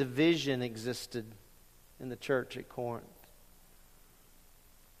see that division existed in the church at Corinth.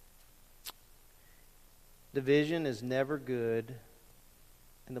 Division is never good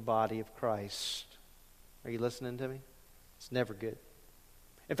in the body of Christ. Are you listening to me? It's never good.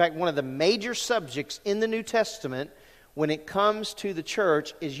 In fact, one of the major subjects in the New Testament when it comes to the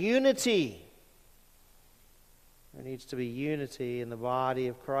church is unity. There needs to be unity in the body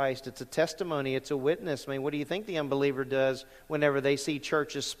of Christ. It's a testimony. It's a witness. I mean, what do you think the unbeliever does whenever they see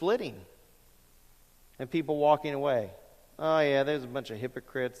churches splitting and people walking away? Oh, yeah, there's a bunch of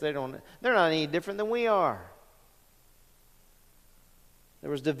hypocrites. They're not any different than we are. There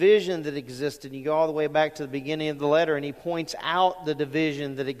was division that existed. You go all the way back to the beginning of the letter, and he points out the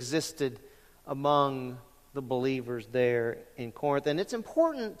division that existed among the believers there in Corinth. And it's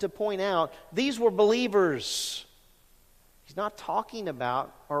important to point out, these were believers. He's not talking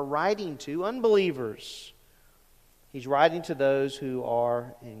about or writing to unbelievers. He's writing to those who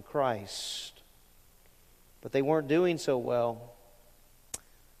are in Christ. But they weren't doing so well.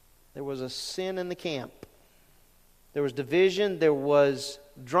 There was a sin in the camp. There was division. There was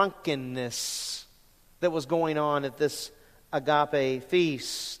drunkenness that was going on at this agape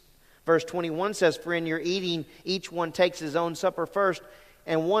feast. Verse 21 says, for in your eating, each one takes his own supper first,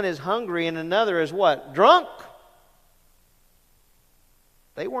 and one is hungry and another is what? Drunk.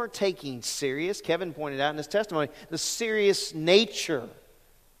 They weren't taking serious, Kevin pointed out in his testimony, the serious nature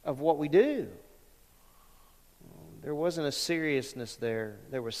of what we do. There wasn't a seriousness there.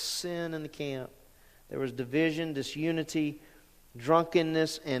 There was sin in the camp. There was division, disunity,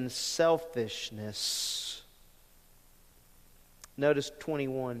 drunkenness, and selfishness. Notice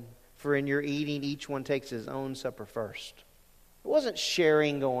 21. For in your eating, each one takes his own supper first. It wasn't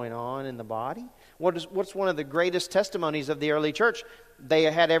sharing going on in the body. What's one of the greatest testimonies of the early church? They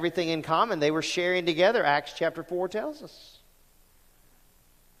had everything in common. They were sharing together. Acts chapter 4 tells us.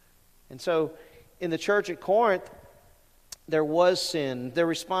 And so, in the church at Corinth, there was sin. Their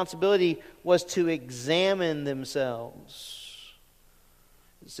responsibility was to examine themselves.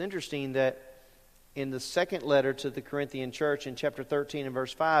 It's interesting that in the second letter to the Corinthian church in chapter 13 and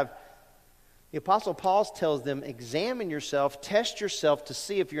verse 5, the Apostle Paul tells them, examine yourself, test yourself to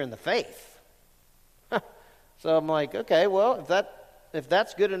see if you're in the faith. So I'm like, okay, well, if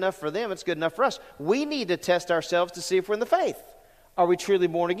that's good enough for them, it's good enough for us. We need to test ourselves to see if we're in the faith. Are we truly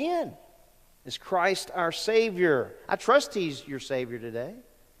born again? Is Christ our Savior? I trust He's your Savior today.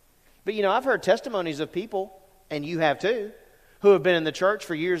 But I've heard testimonies of people, and you have too, who have been in the church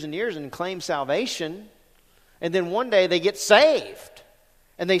for years and years and claim salvation, and then one day they get saved.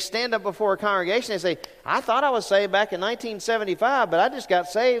 And they stand up before a congregation and say, I thought I was saved back in 1975, but I just got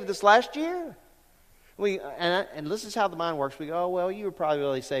saved this last year. And this is how the mind works. We go, oh, well, you were probably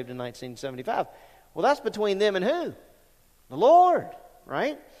really saved in 1975. Well, that's between them and who? The Lord,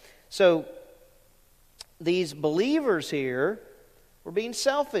 right? So, these believers here were being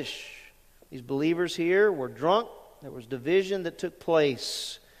selfish. These believers here were drunk. There was division that took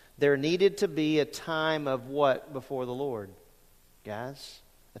place. There needed to be a time of what before the Lord? Guys,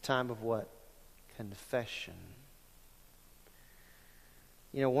 a time of what? Confession.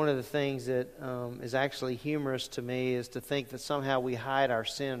 One of the things that is actually humorous to me is to think that somehow we hide our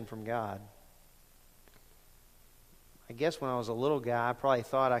sin from God. I guess when I was a little guy, I probably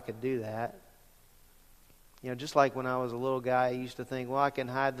thought I could do that. Just like when I was a little guy, I used to think, well, I can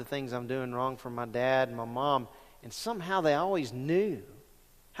hide the things I'm doing wrong from my dad and my mom. And somehow they always knew.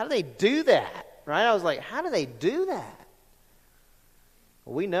 How do they do that? Right? I was like, how do they do that?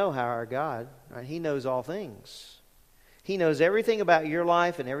 Well, we know how our God, right? He knows all things. He knows everything about your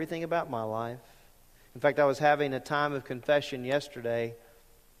life and everything about my life. In fact, I was having a time of confession yesterday.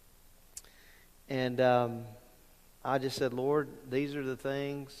 And I just said, Lord, these are the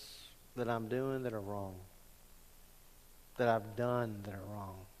things that I'm doing that are wrong. That I've done that are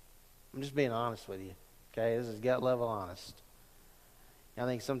wrong. I'm just being honest with you. Okay, this is gut level honest. I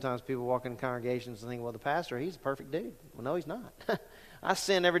think sometimes people walk in congregations and think, well, the pastor, he's a perfect dude. Well, no, he's not. I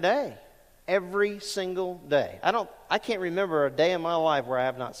sin every day. Every single day. I can't remember a day in my life where I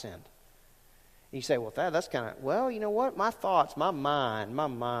have not sinned. And you say, well, that's kind of, well, you know what? My thoughts, my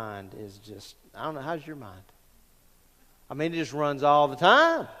mind is just, I don't know, how's your mind? I mean, it just runs all the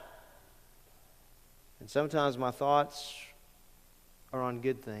time. And sometimes my thoughts are on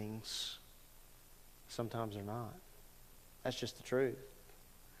good things. Sometimes they're not. That's just the truth.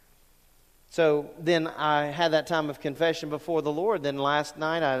 So then I had that time of confession before the Lord. Then last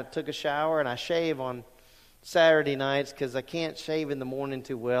night I took a shower and I shave on Saturday nights because I can't shave in the morning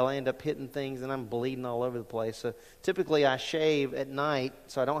too well. I end up hitting things and I'm bleeding all over the place. So typically I shave at night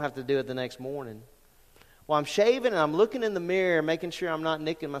so I don't have to do it the next morning. Well, I'm shaving and I'm looking in the mirror, making sure I'm not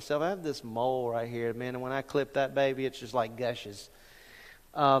nicking myself. I have this mole right here, man, and when I clip that baby, it's just like gushes.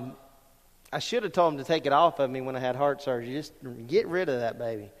 I should have told him to take it off of me when I had heart surgery. Just get rid of that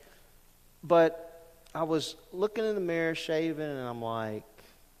baby. But I was looking in the mirror, shaving, and I'm like,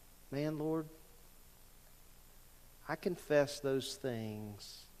 man, Lord, I confess those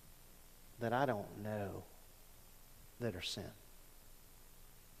things that I don't know that are sin.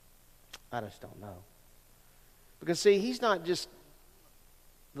 I just don't know. Because, see, he's not just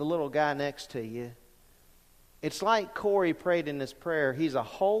the little guy next to you. It's like Corey prayed in this prayer. He's a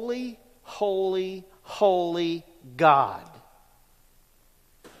holy, holy, holy God.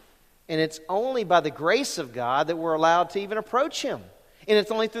 And it's only by the grace of God that we're allowed to even approach Him. And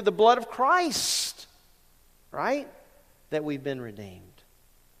it's only through the blood of Christ, right, that we've been redeemed.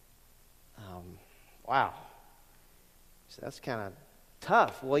 Wow. So that's kind of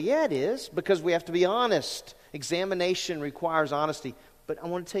tough. Well, yeah, it is, because we have to be honest. Examination requires honesty. But I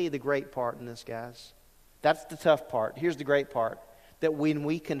want to tell you the great part in this, guys. That's the tough part. Here's the great part. That when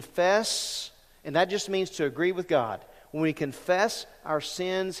we confess, and that just means to agree with God. When we confess our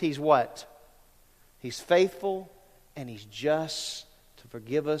sins, He's what? He's faithful and He's just to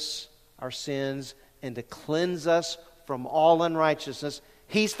forgive us our sins and to cleanse us from all unrighteousness.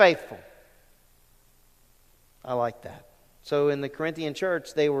 He's faithful. I like that. So in the Corinthian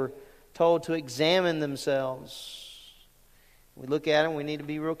church, they were told to examine themselves. We look at them, we need to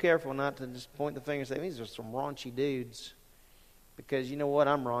be real careful not to just point the finger and say, these are some raunchy dudes. Because you know what?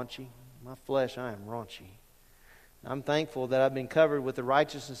 I'm raunchy. My flesh, I am raunchy. I'm thankful that I've been covered with the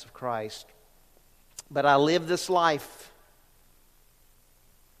righteousness of Christ. But I live this life.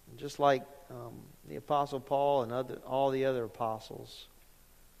 Just like the Apostle Paul and all the other apostles.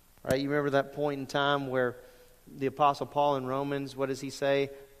 Right? You remember that point in time where the Apostle Paul in Romans, what does he say?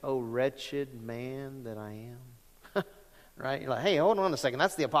 Oh, wretched man that I am. Right? You're like, hey, hold on a second.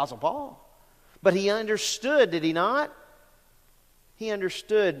 That's the Apostle Paul. But he understood, did he not? He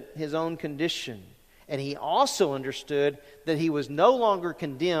understood his own condition. And he also understood that he was no longer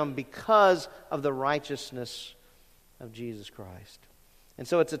condemned because of the righteousness of Jesus Christ. And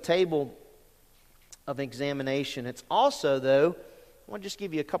so it's a table of examination. It's also, though, I want to just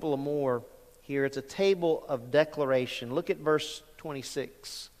give you a couple of more here. It's a table of declaration. Look at verse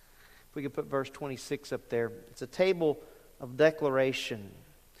 26. If we could put verse 26 up there. It's a table of declaration.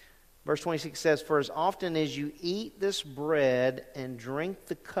 Verse 26 says, for as often as you eat this bread and drink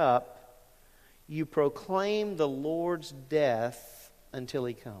the cup, you proclaim the Lord's death until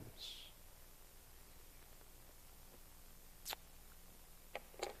He comes.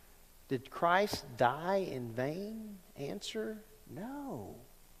 Did Christ die in vain? Answer, no.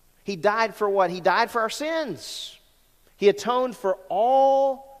 He died for what? He died for our sins. He atoned for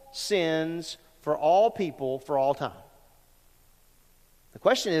all sins, for all people, for all time. The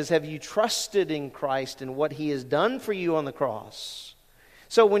question is, have you trusted in Christ and what He has done for you on the cross?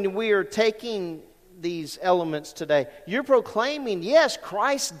 So when we are taking these elements today, you're proclaiming, yes,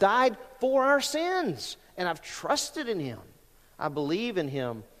 Christ died for our sins. And I've trusted in Him. I believe in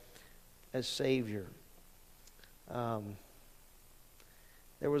Him as Savior. There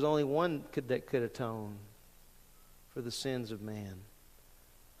was only one that could atone for the sins of man.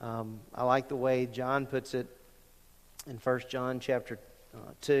 I like the way John puts it in 1 John chapter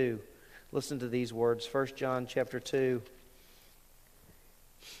 2. Listen to these words. 1 John chapter 2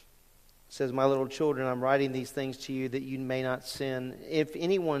 says, "My little children, I'm writing these things to you that you may not sin. If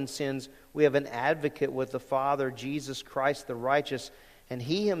anyone sins, we have an advocate with the Father, Jesus Christ the righteous, and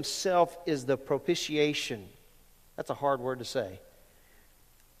He Himself is the propitiation." That's a hard word to say.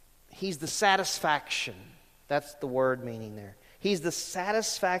 He's the satisfaction. That's the word meaning there. He's the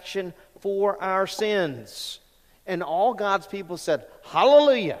satisfaction for our sins. And all God's people said,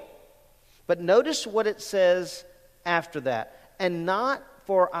 hallelujah. But notice what it says after that. And not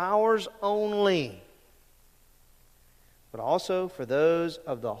for ours only, but also for those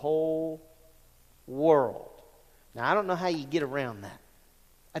of the whole world. Now, I don't know how you get around that.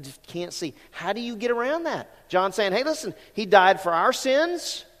 I just can't see. How do you get around that? John's saying, hey, listen, He died for our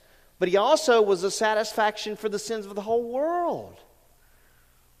sins, but He also was a satisfaction for the sins of the whole world.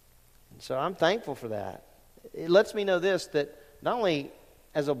 And so I'm thankful for that. It lets me know this, that not only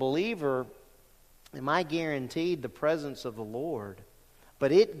as a believer am I guaranteed the presence of the Lord,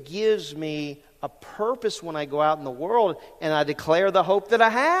 but it gives me a purpose when I go out in the world and I declare the hope that I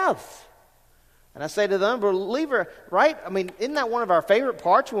have. And I say to the unbeliever, right? I mean, isn't that one of our favorite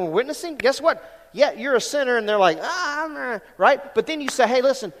parts when we're witnessing? Guess what? Yeah, you're a sinner, and they're like, right? But then you say, hey,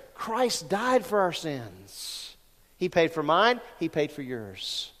 listen, Christ died for our sins. He paid for mine, He paid for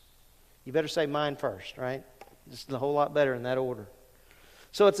yours. You better say mine first, right? Just a whole lot better in that order.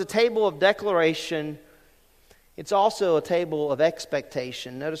 So it's a table of declaration. It's also a table of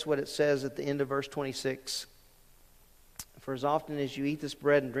expectation. Notice what it says at the end of verse 26. "For as often as you eat this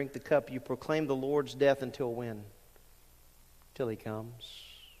bread and drink the cup, you proclaim the Lord's death until when? Till He comes."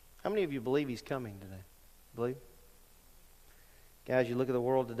 How many of you believe He's coming today? Believe? Guys, you look at the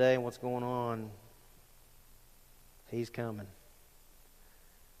world today and what's going on. He's coming.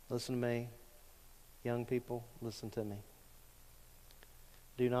 Listen to me. Young people, listen to me.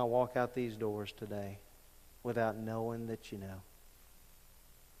 Do not walk out these doors today without knowing that you know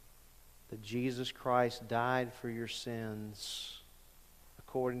that Jesus Christ died for your sins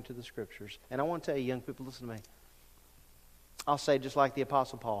according to the Scriptures. And I want to tell you, young people, listen to me. I'll say just like the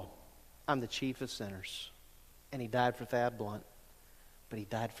Apostle Paul, I'm the chief of sinners. And he died for Thad Blunt. But he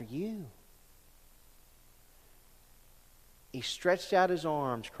died for you. He stretched out his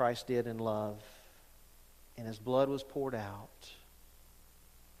arms, Christ did, in love. And his blood was poured out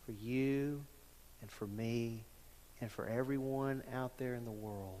for you and for me and for everyone out there in the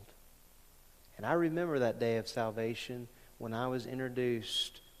world. And I remember that day of salvation when I was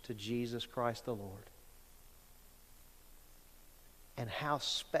introduced to Jesus Christ the Lord. And how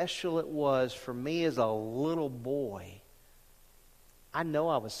special it was for me as a little boy. I know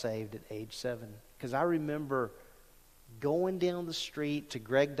I was saved at age 7 because I remember going down the street to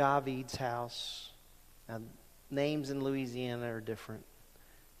Greg David's house. Now, names in Louisiana are different.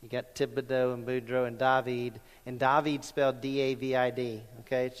 You got Thibodeau and Boudreaux and David. And David spelled D-A-V-I-D.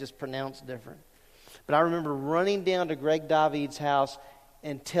 Okay, it's just pronounced different. But I remember running down to Greg David's house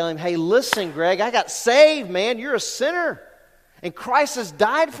and telling him, hey, listen, Greg, I got saved, man. You're a sinner. And Christ has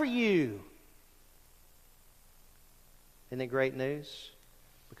died for you. Isn't it great news?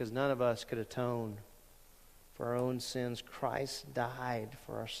 Because none of us could atone for our own sins. Christ died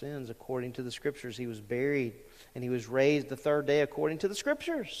for our sins according to the Scriptures. He was buried and He was raised the third day according to the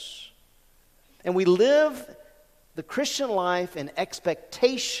Scriptures. And we live the Christian life in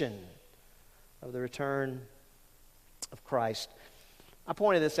expectation of the return of Christ. I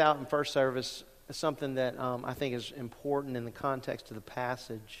pointed this out in first service as something that I think is important in the context of the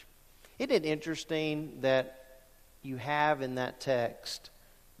passage. Isn't it interesting that you have in that text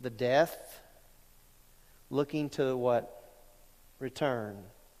the death looking to what? Return.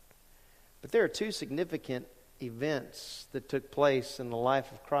 But there are two significant events that took place in the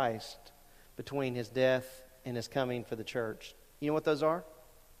life of Christ between His death and His coming for the church. You know what those are?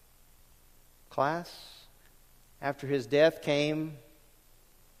 Class? After His death came,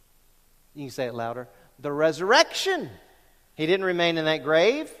 you can say it louder, the resurrection. He didn't remain in that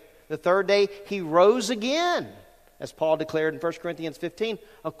grave. The third day, He rose again, as Paul declared in 1 Corinthians 15,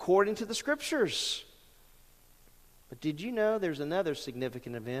 according to the Scriptures. But did you know there's another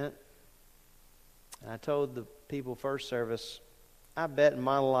significant event? And I told the people first service, I bet in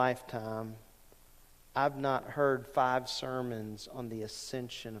my lifetime I've not heard 5 sermons on the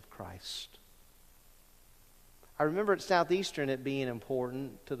ascension of Christ. I remember at Southeastern it being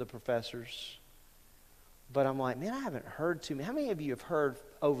important to the professors. But I'm like, man, I haven't heard too many. How many of you have heard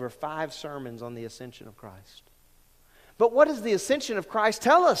over 5 sermons on the ascension of Christ? But what does the ascension of Christ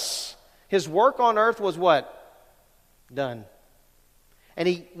tell us? His work on earth was what? Done. And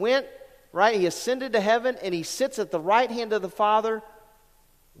He went, right, He ascended to heaven and He sits at the right hand of the Father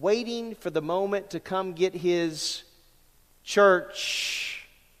waiting for the moment to come get His church.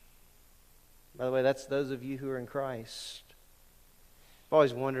 By the way, that's those of you who are in Christ. I've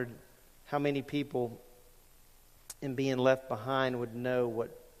always wondered how many people in being left behind would know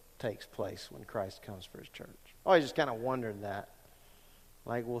what takes place when Christ comes for His church. I always just kind of wondered that.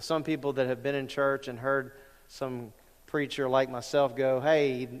 Like, well, some people that have been in church and heard some preacher like myself go,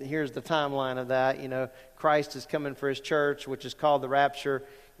 hey, here's the timeline of that. You know, Christ is coming for His church, which is called the rapture,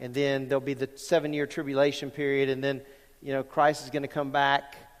 and then there'll be the 7-year tribulation period, and then, you know, Christ is going to come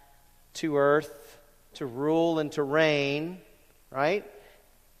back to earth to rule and to reign, right?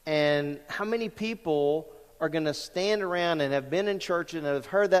 And how many people are going to stand around and have been in church and have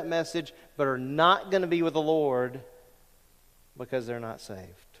heard that message, but are not going to be with the Lord because they're not saved?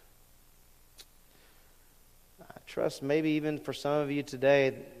 I trust maybe even for some of you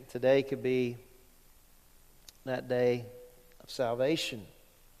today could be that day of salvation.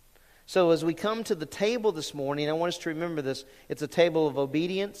 So as we come to the table this morning, I want us to remember this. It's a table of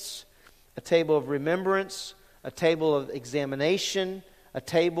obedience, a table of remembrance, a table of examination, a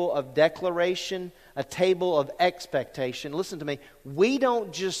table of declaration, a table of expectation. Listen to me. We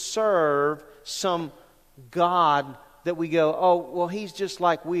don't just serve some God that we go, oh, well, He's just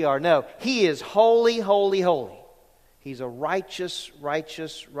like we are. No, He is holy, holy, holy. He's a righteous,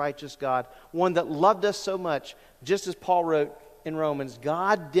 righteous, righteous God. One that loved us so much, just as Paul wrote in Romans,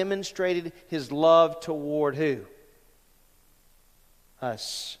 God demonstrated His love toward who?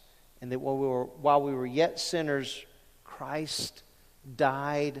 Us. And that while we were yet sinners, Christ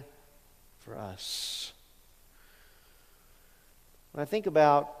died for us. When I think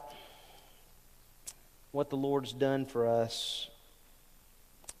about what the Lord's done for us,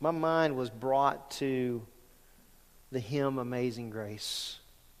 my mind was brought to the hymn Amazing Grace,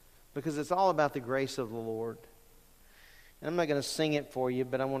 because it's all about the grace of the Lord. And I'm not going to sing it for you,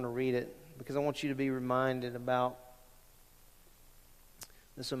 but I want to read it because I want you to be reminded about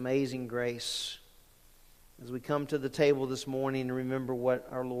this amazing grace as we come to the table this morning and remember what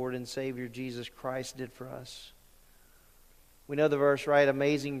our Lord and Savior Jesus Christ did for us. We know the verse, right?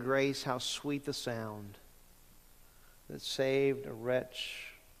 Amazing grace, how sweet the sound that saved a wretch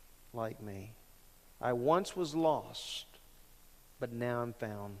like me. I once was lost, but now I'm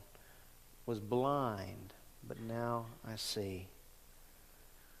found. Was blind, but now I see.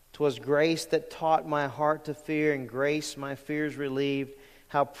 'Twas grace that taught my heart to fear, and grace my fears relieved.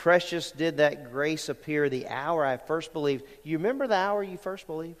 How precious did that grace appear the hour I first believed. You remember the hour you first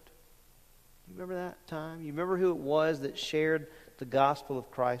believed? You remember that time? You remember who it was that shared the gospel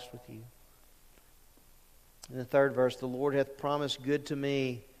of Christ with you? In the third verse, the Lord hath promised good to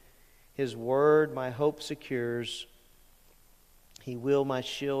me. His word my hope secures. He will my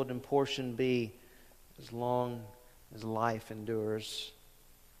shield and portion be as long as life endures.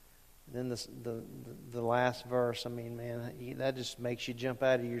 And then the last verse, I mean, man, that just makes you jump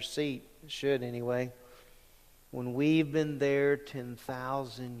out of your seat. It should anyway. When we've been there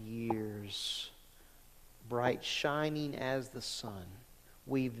 10,000 years, bright shining as the sun,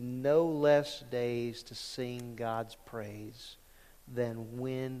 we've no less days to sing God's praise than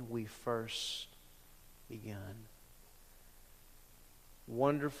when we first begun.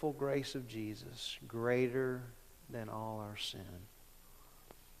 Wonderful grace of Jesus, greater than all our sin.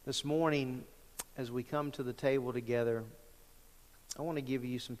 This morning, as we come to the table together, I want to give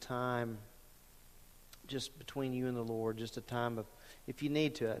you some time just between you and the Lord, just a time of, if you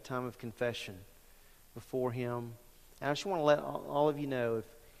need to, a time of confession before Him. And I just want to let all of you know,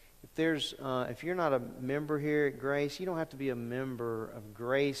 if you're not a member here at Grace, you don't have to be a member of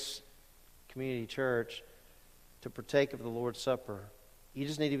Grace Community Church to partake of the Lord's Supper. You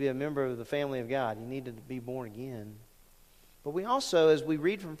just need to be a member of the family of God. You need to be born again. But we also, as we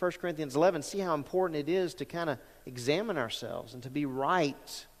read from 1 Corinthians 11, see how important it is to kind of examine ourselves and to be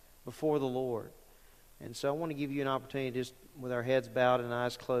right before the Lord. And so I want to give you an opportunity, just with our heads bowed and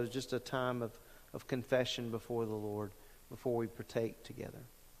eyes closed, just a time of confession before the Lord before we partake together.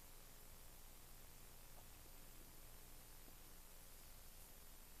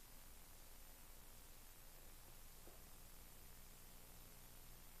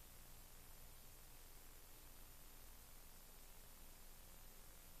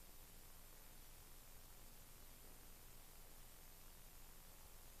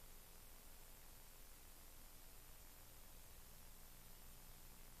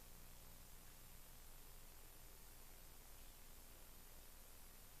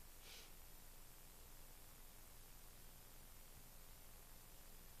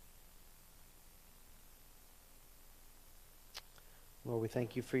 Lord, we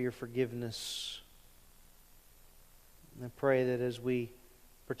thank you for your forgiveness. And I pray that as we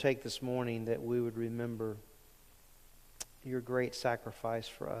partake this morning, that we would remember your great sacrifice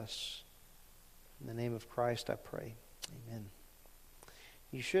for us. In the name of Christ I pray. Amen.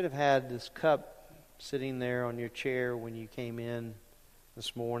 You should have had this cup sitting there on your chair when you came in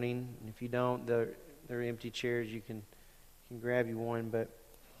this morning. And if you don't, there are empty chairs. You can grab you one. But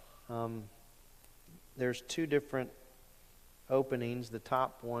there's two different openings. The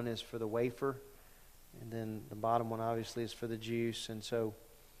top one is for the wafer, and then the bottom one obviously is for the juice. And so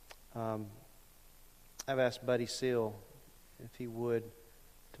I've asked Buddy Seal if he would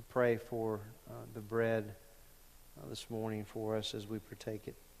to pray for the bread this morning for us as we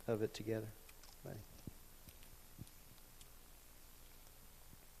partake of it together. Buddy.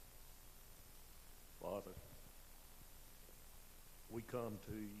 Father, we come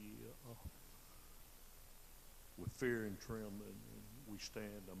to you with fear and trembling, and we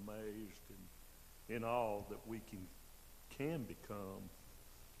stand amazed and in awe that we can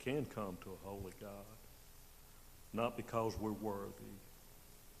come to a holy God, not because we're worthy,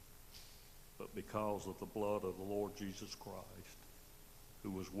 but because of the blood of the Lord Jesus Christ, who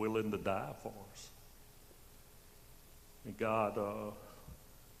was willing to die for us. And God,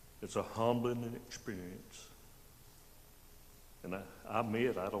 it's a humbling experience. And I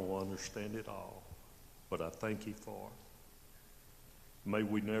admit I don't understand it all, but I thank you for it. May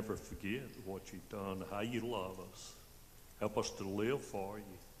we never forget what you've done, how you love us. Help us to live for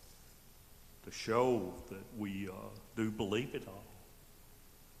you, to show that we do believe it all.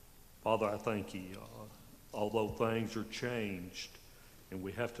 Father, I thank you. Although things are changed and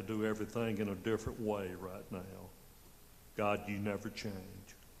we have to do everything in a different way right now, God, you never change.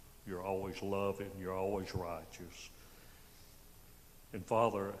 You're always loving. You're always righteous. And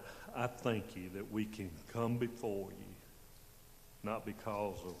Father, I thank you that we can come before you, not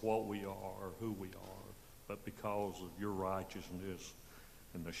because of what we are or who we are, but because of your righteousness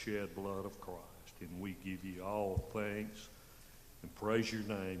and the shed blood of Christ. And we give you all thanks and praise your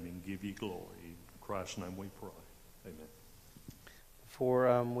name and give you glory. In Christ's name we pray. Amen.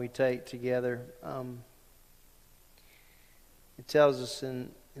 Before we take together, it tells us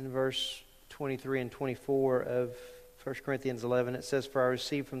in verse 23 and 24 of 1 Corinthians 11, it says, "For I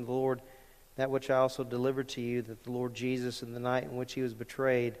received from the Lord that which I also delivered to you, that the Lord Jesus, in the night in which he was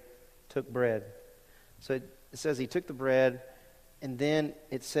betrayed, took bread." So it says he took the bread, and then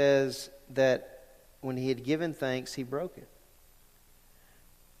it says that when he had given thanks, he broke it.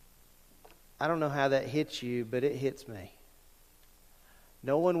 I don't know how that hits you, but it hits me.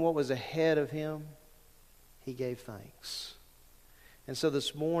 Knowing what was ahead of him, he gave thanks. And so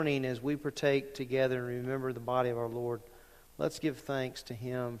this morning, as we partake together and remember the body of our Lord, let's give thanks to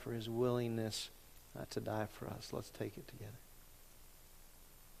him for his willingness to die for us. Let's take it together.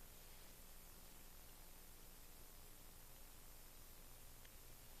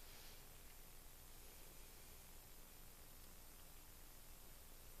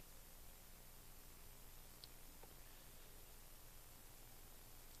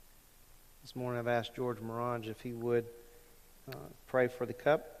 This morning I've asked George Morange if he would pray for the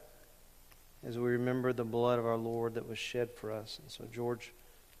cup as we remember the blood of our Lord that was shed for us. And so, George,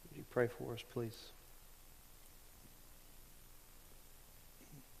 would you pray for us, please?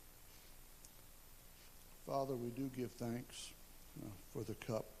 Father, we do give thanks for the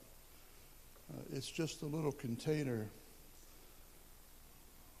cup. It's just a little container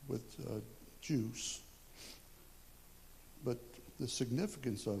with juice, but the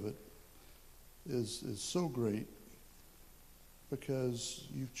significance of it is so great because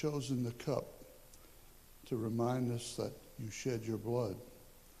you've chosen the cup to remind us that you shed your blood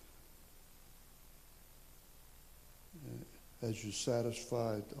as you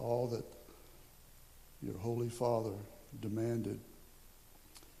satisfied all that your Holy Father demanded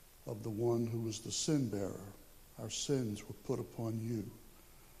of the one who was the sin bearer. Our sins were put upon you,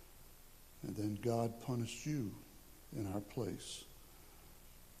 and then God punished you in our place.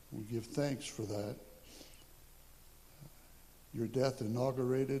 We give thanks for that. Your death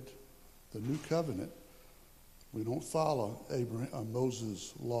inaugurated the new covenant. We don't follow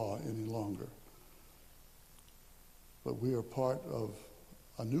Moses' law any longer, but we are part of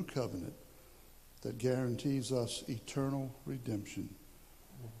a new covenant that guarantees us eternal redemption,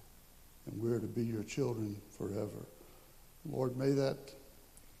 and we're to be your children forever. Lord, may that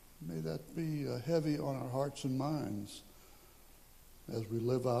be heavy on our hearts and minds as we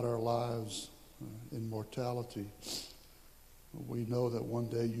live out our lives in mortality. We know that one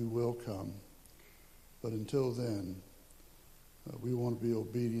day you will come, but until then, we want to be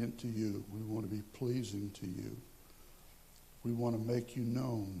obedient to you. We want to be pleasing to you. We want to make you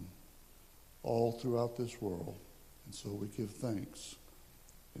known all throughout this world, and so we give thanks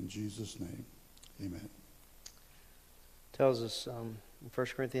In Jesus' name, amen. Tells us in 1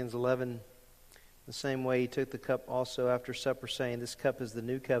 Corinthians 11, the same way he took the cup also after supper, saying, "This cup is the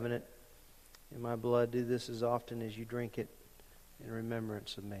new covenant in my blood. Do this as often as you drink it in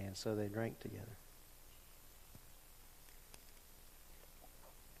remembrance of me." And so they drank together.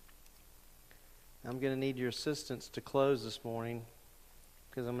 I'm going to need your assistance to close this morning,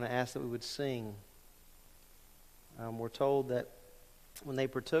 because I'm going to ask that we would sing. We're told that when they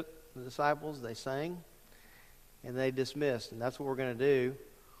partook, the disciples, they sang and they dismissed. And that's what we're going to do.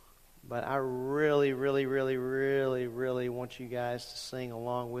 But I really, really, really, really, really want you guys to sing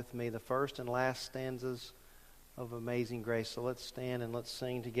along with me the first and last stanzas of Amazing Grace. So let's stand and let's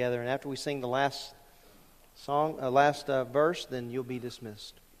sing together. And after we sing the last verse, then you'll be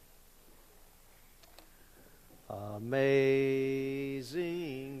dismissed. Amazing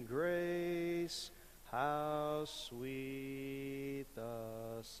grace, how sweet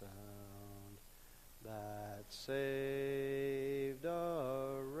the sound that saved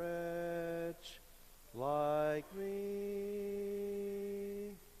a wretch like me.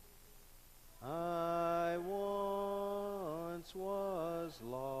 I once was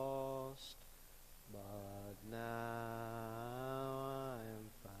lost, but now I am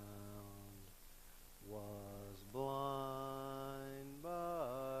found. Was blind,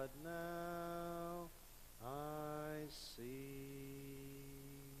 but now I see.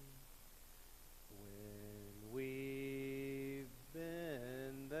 When we've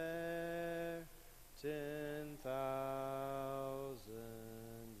been there 10,000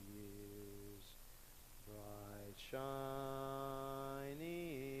 years, bright shining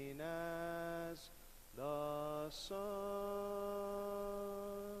as the sun,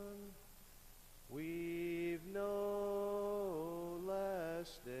 we've no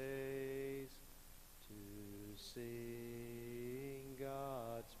less days to sing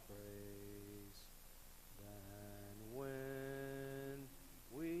God's praise than when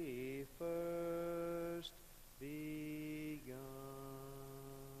we first begun.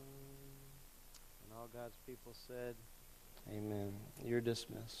 And all God's people said, amen. You're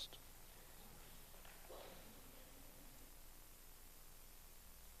dismissed.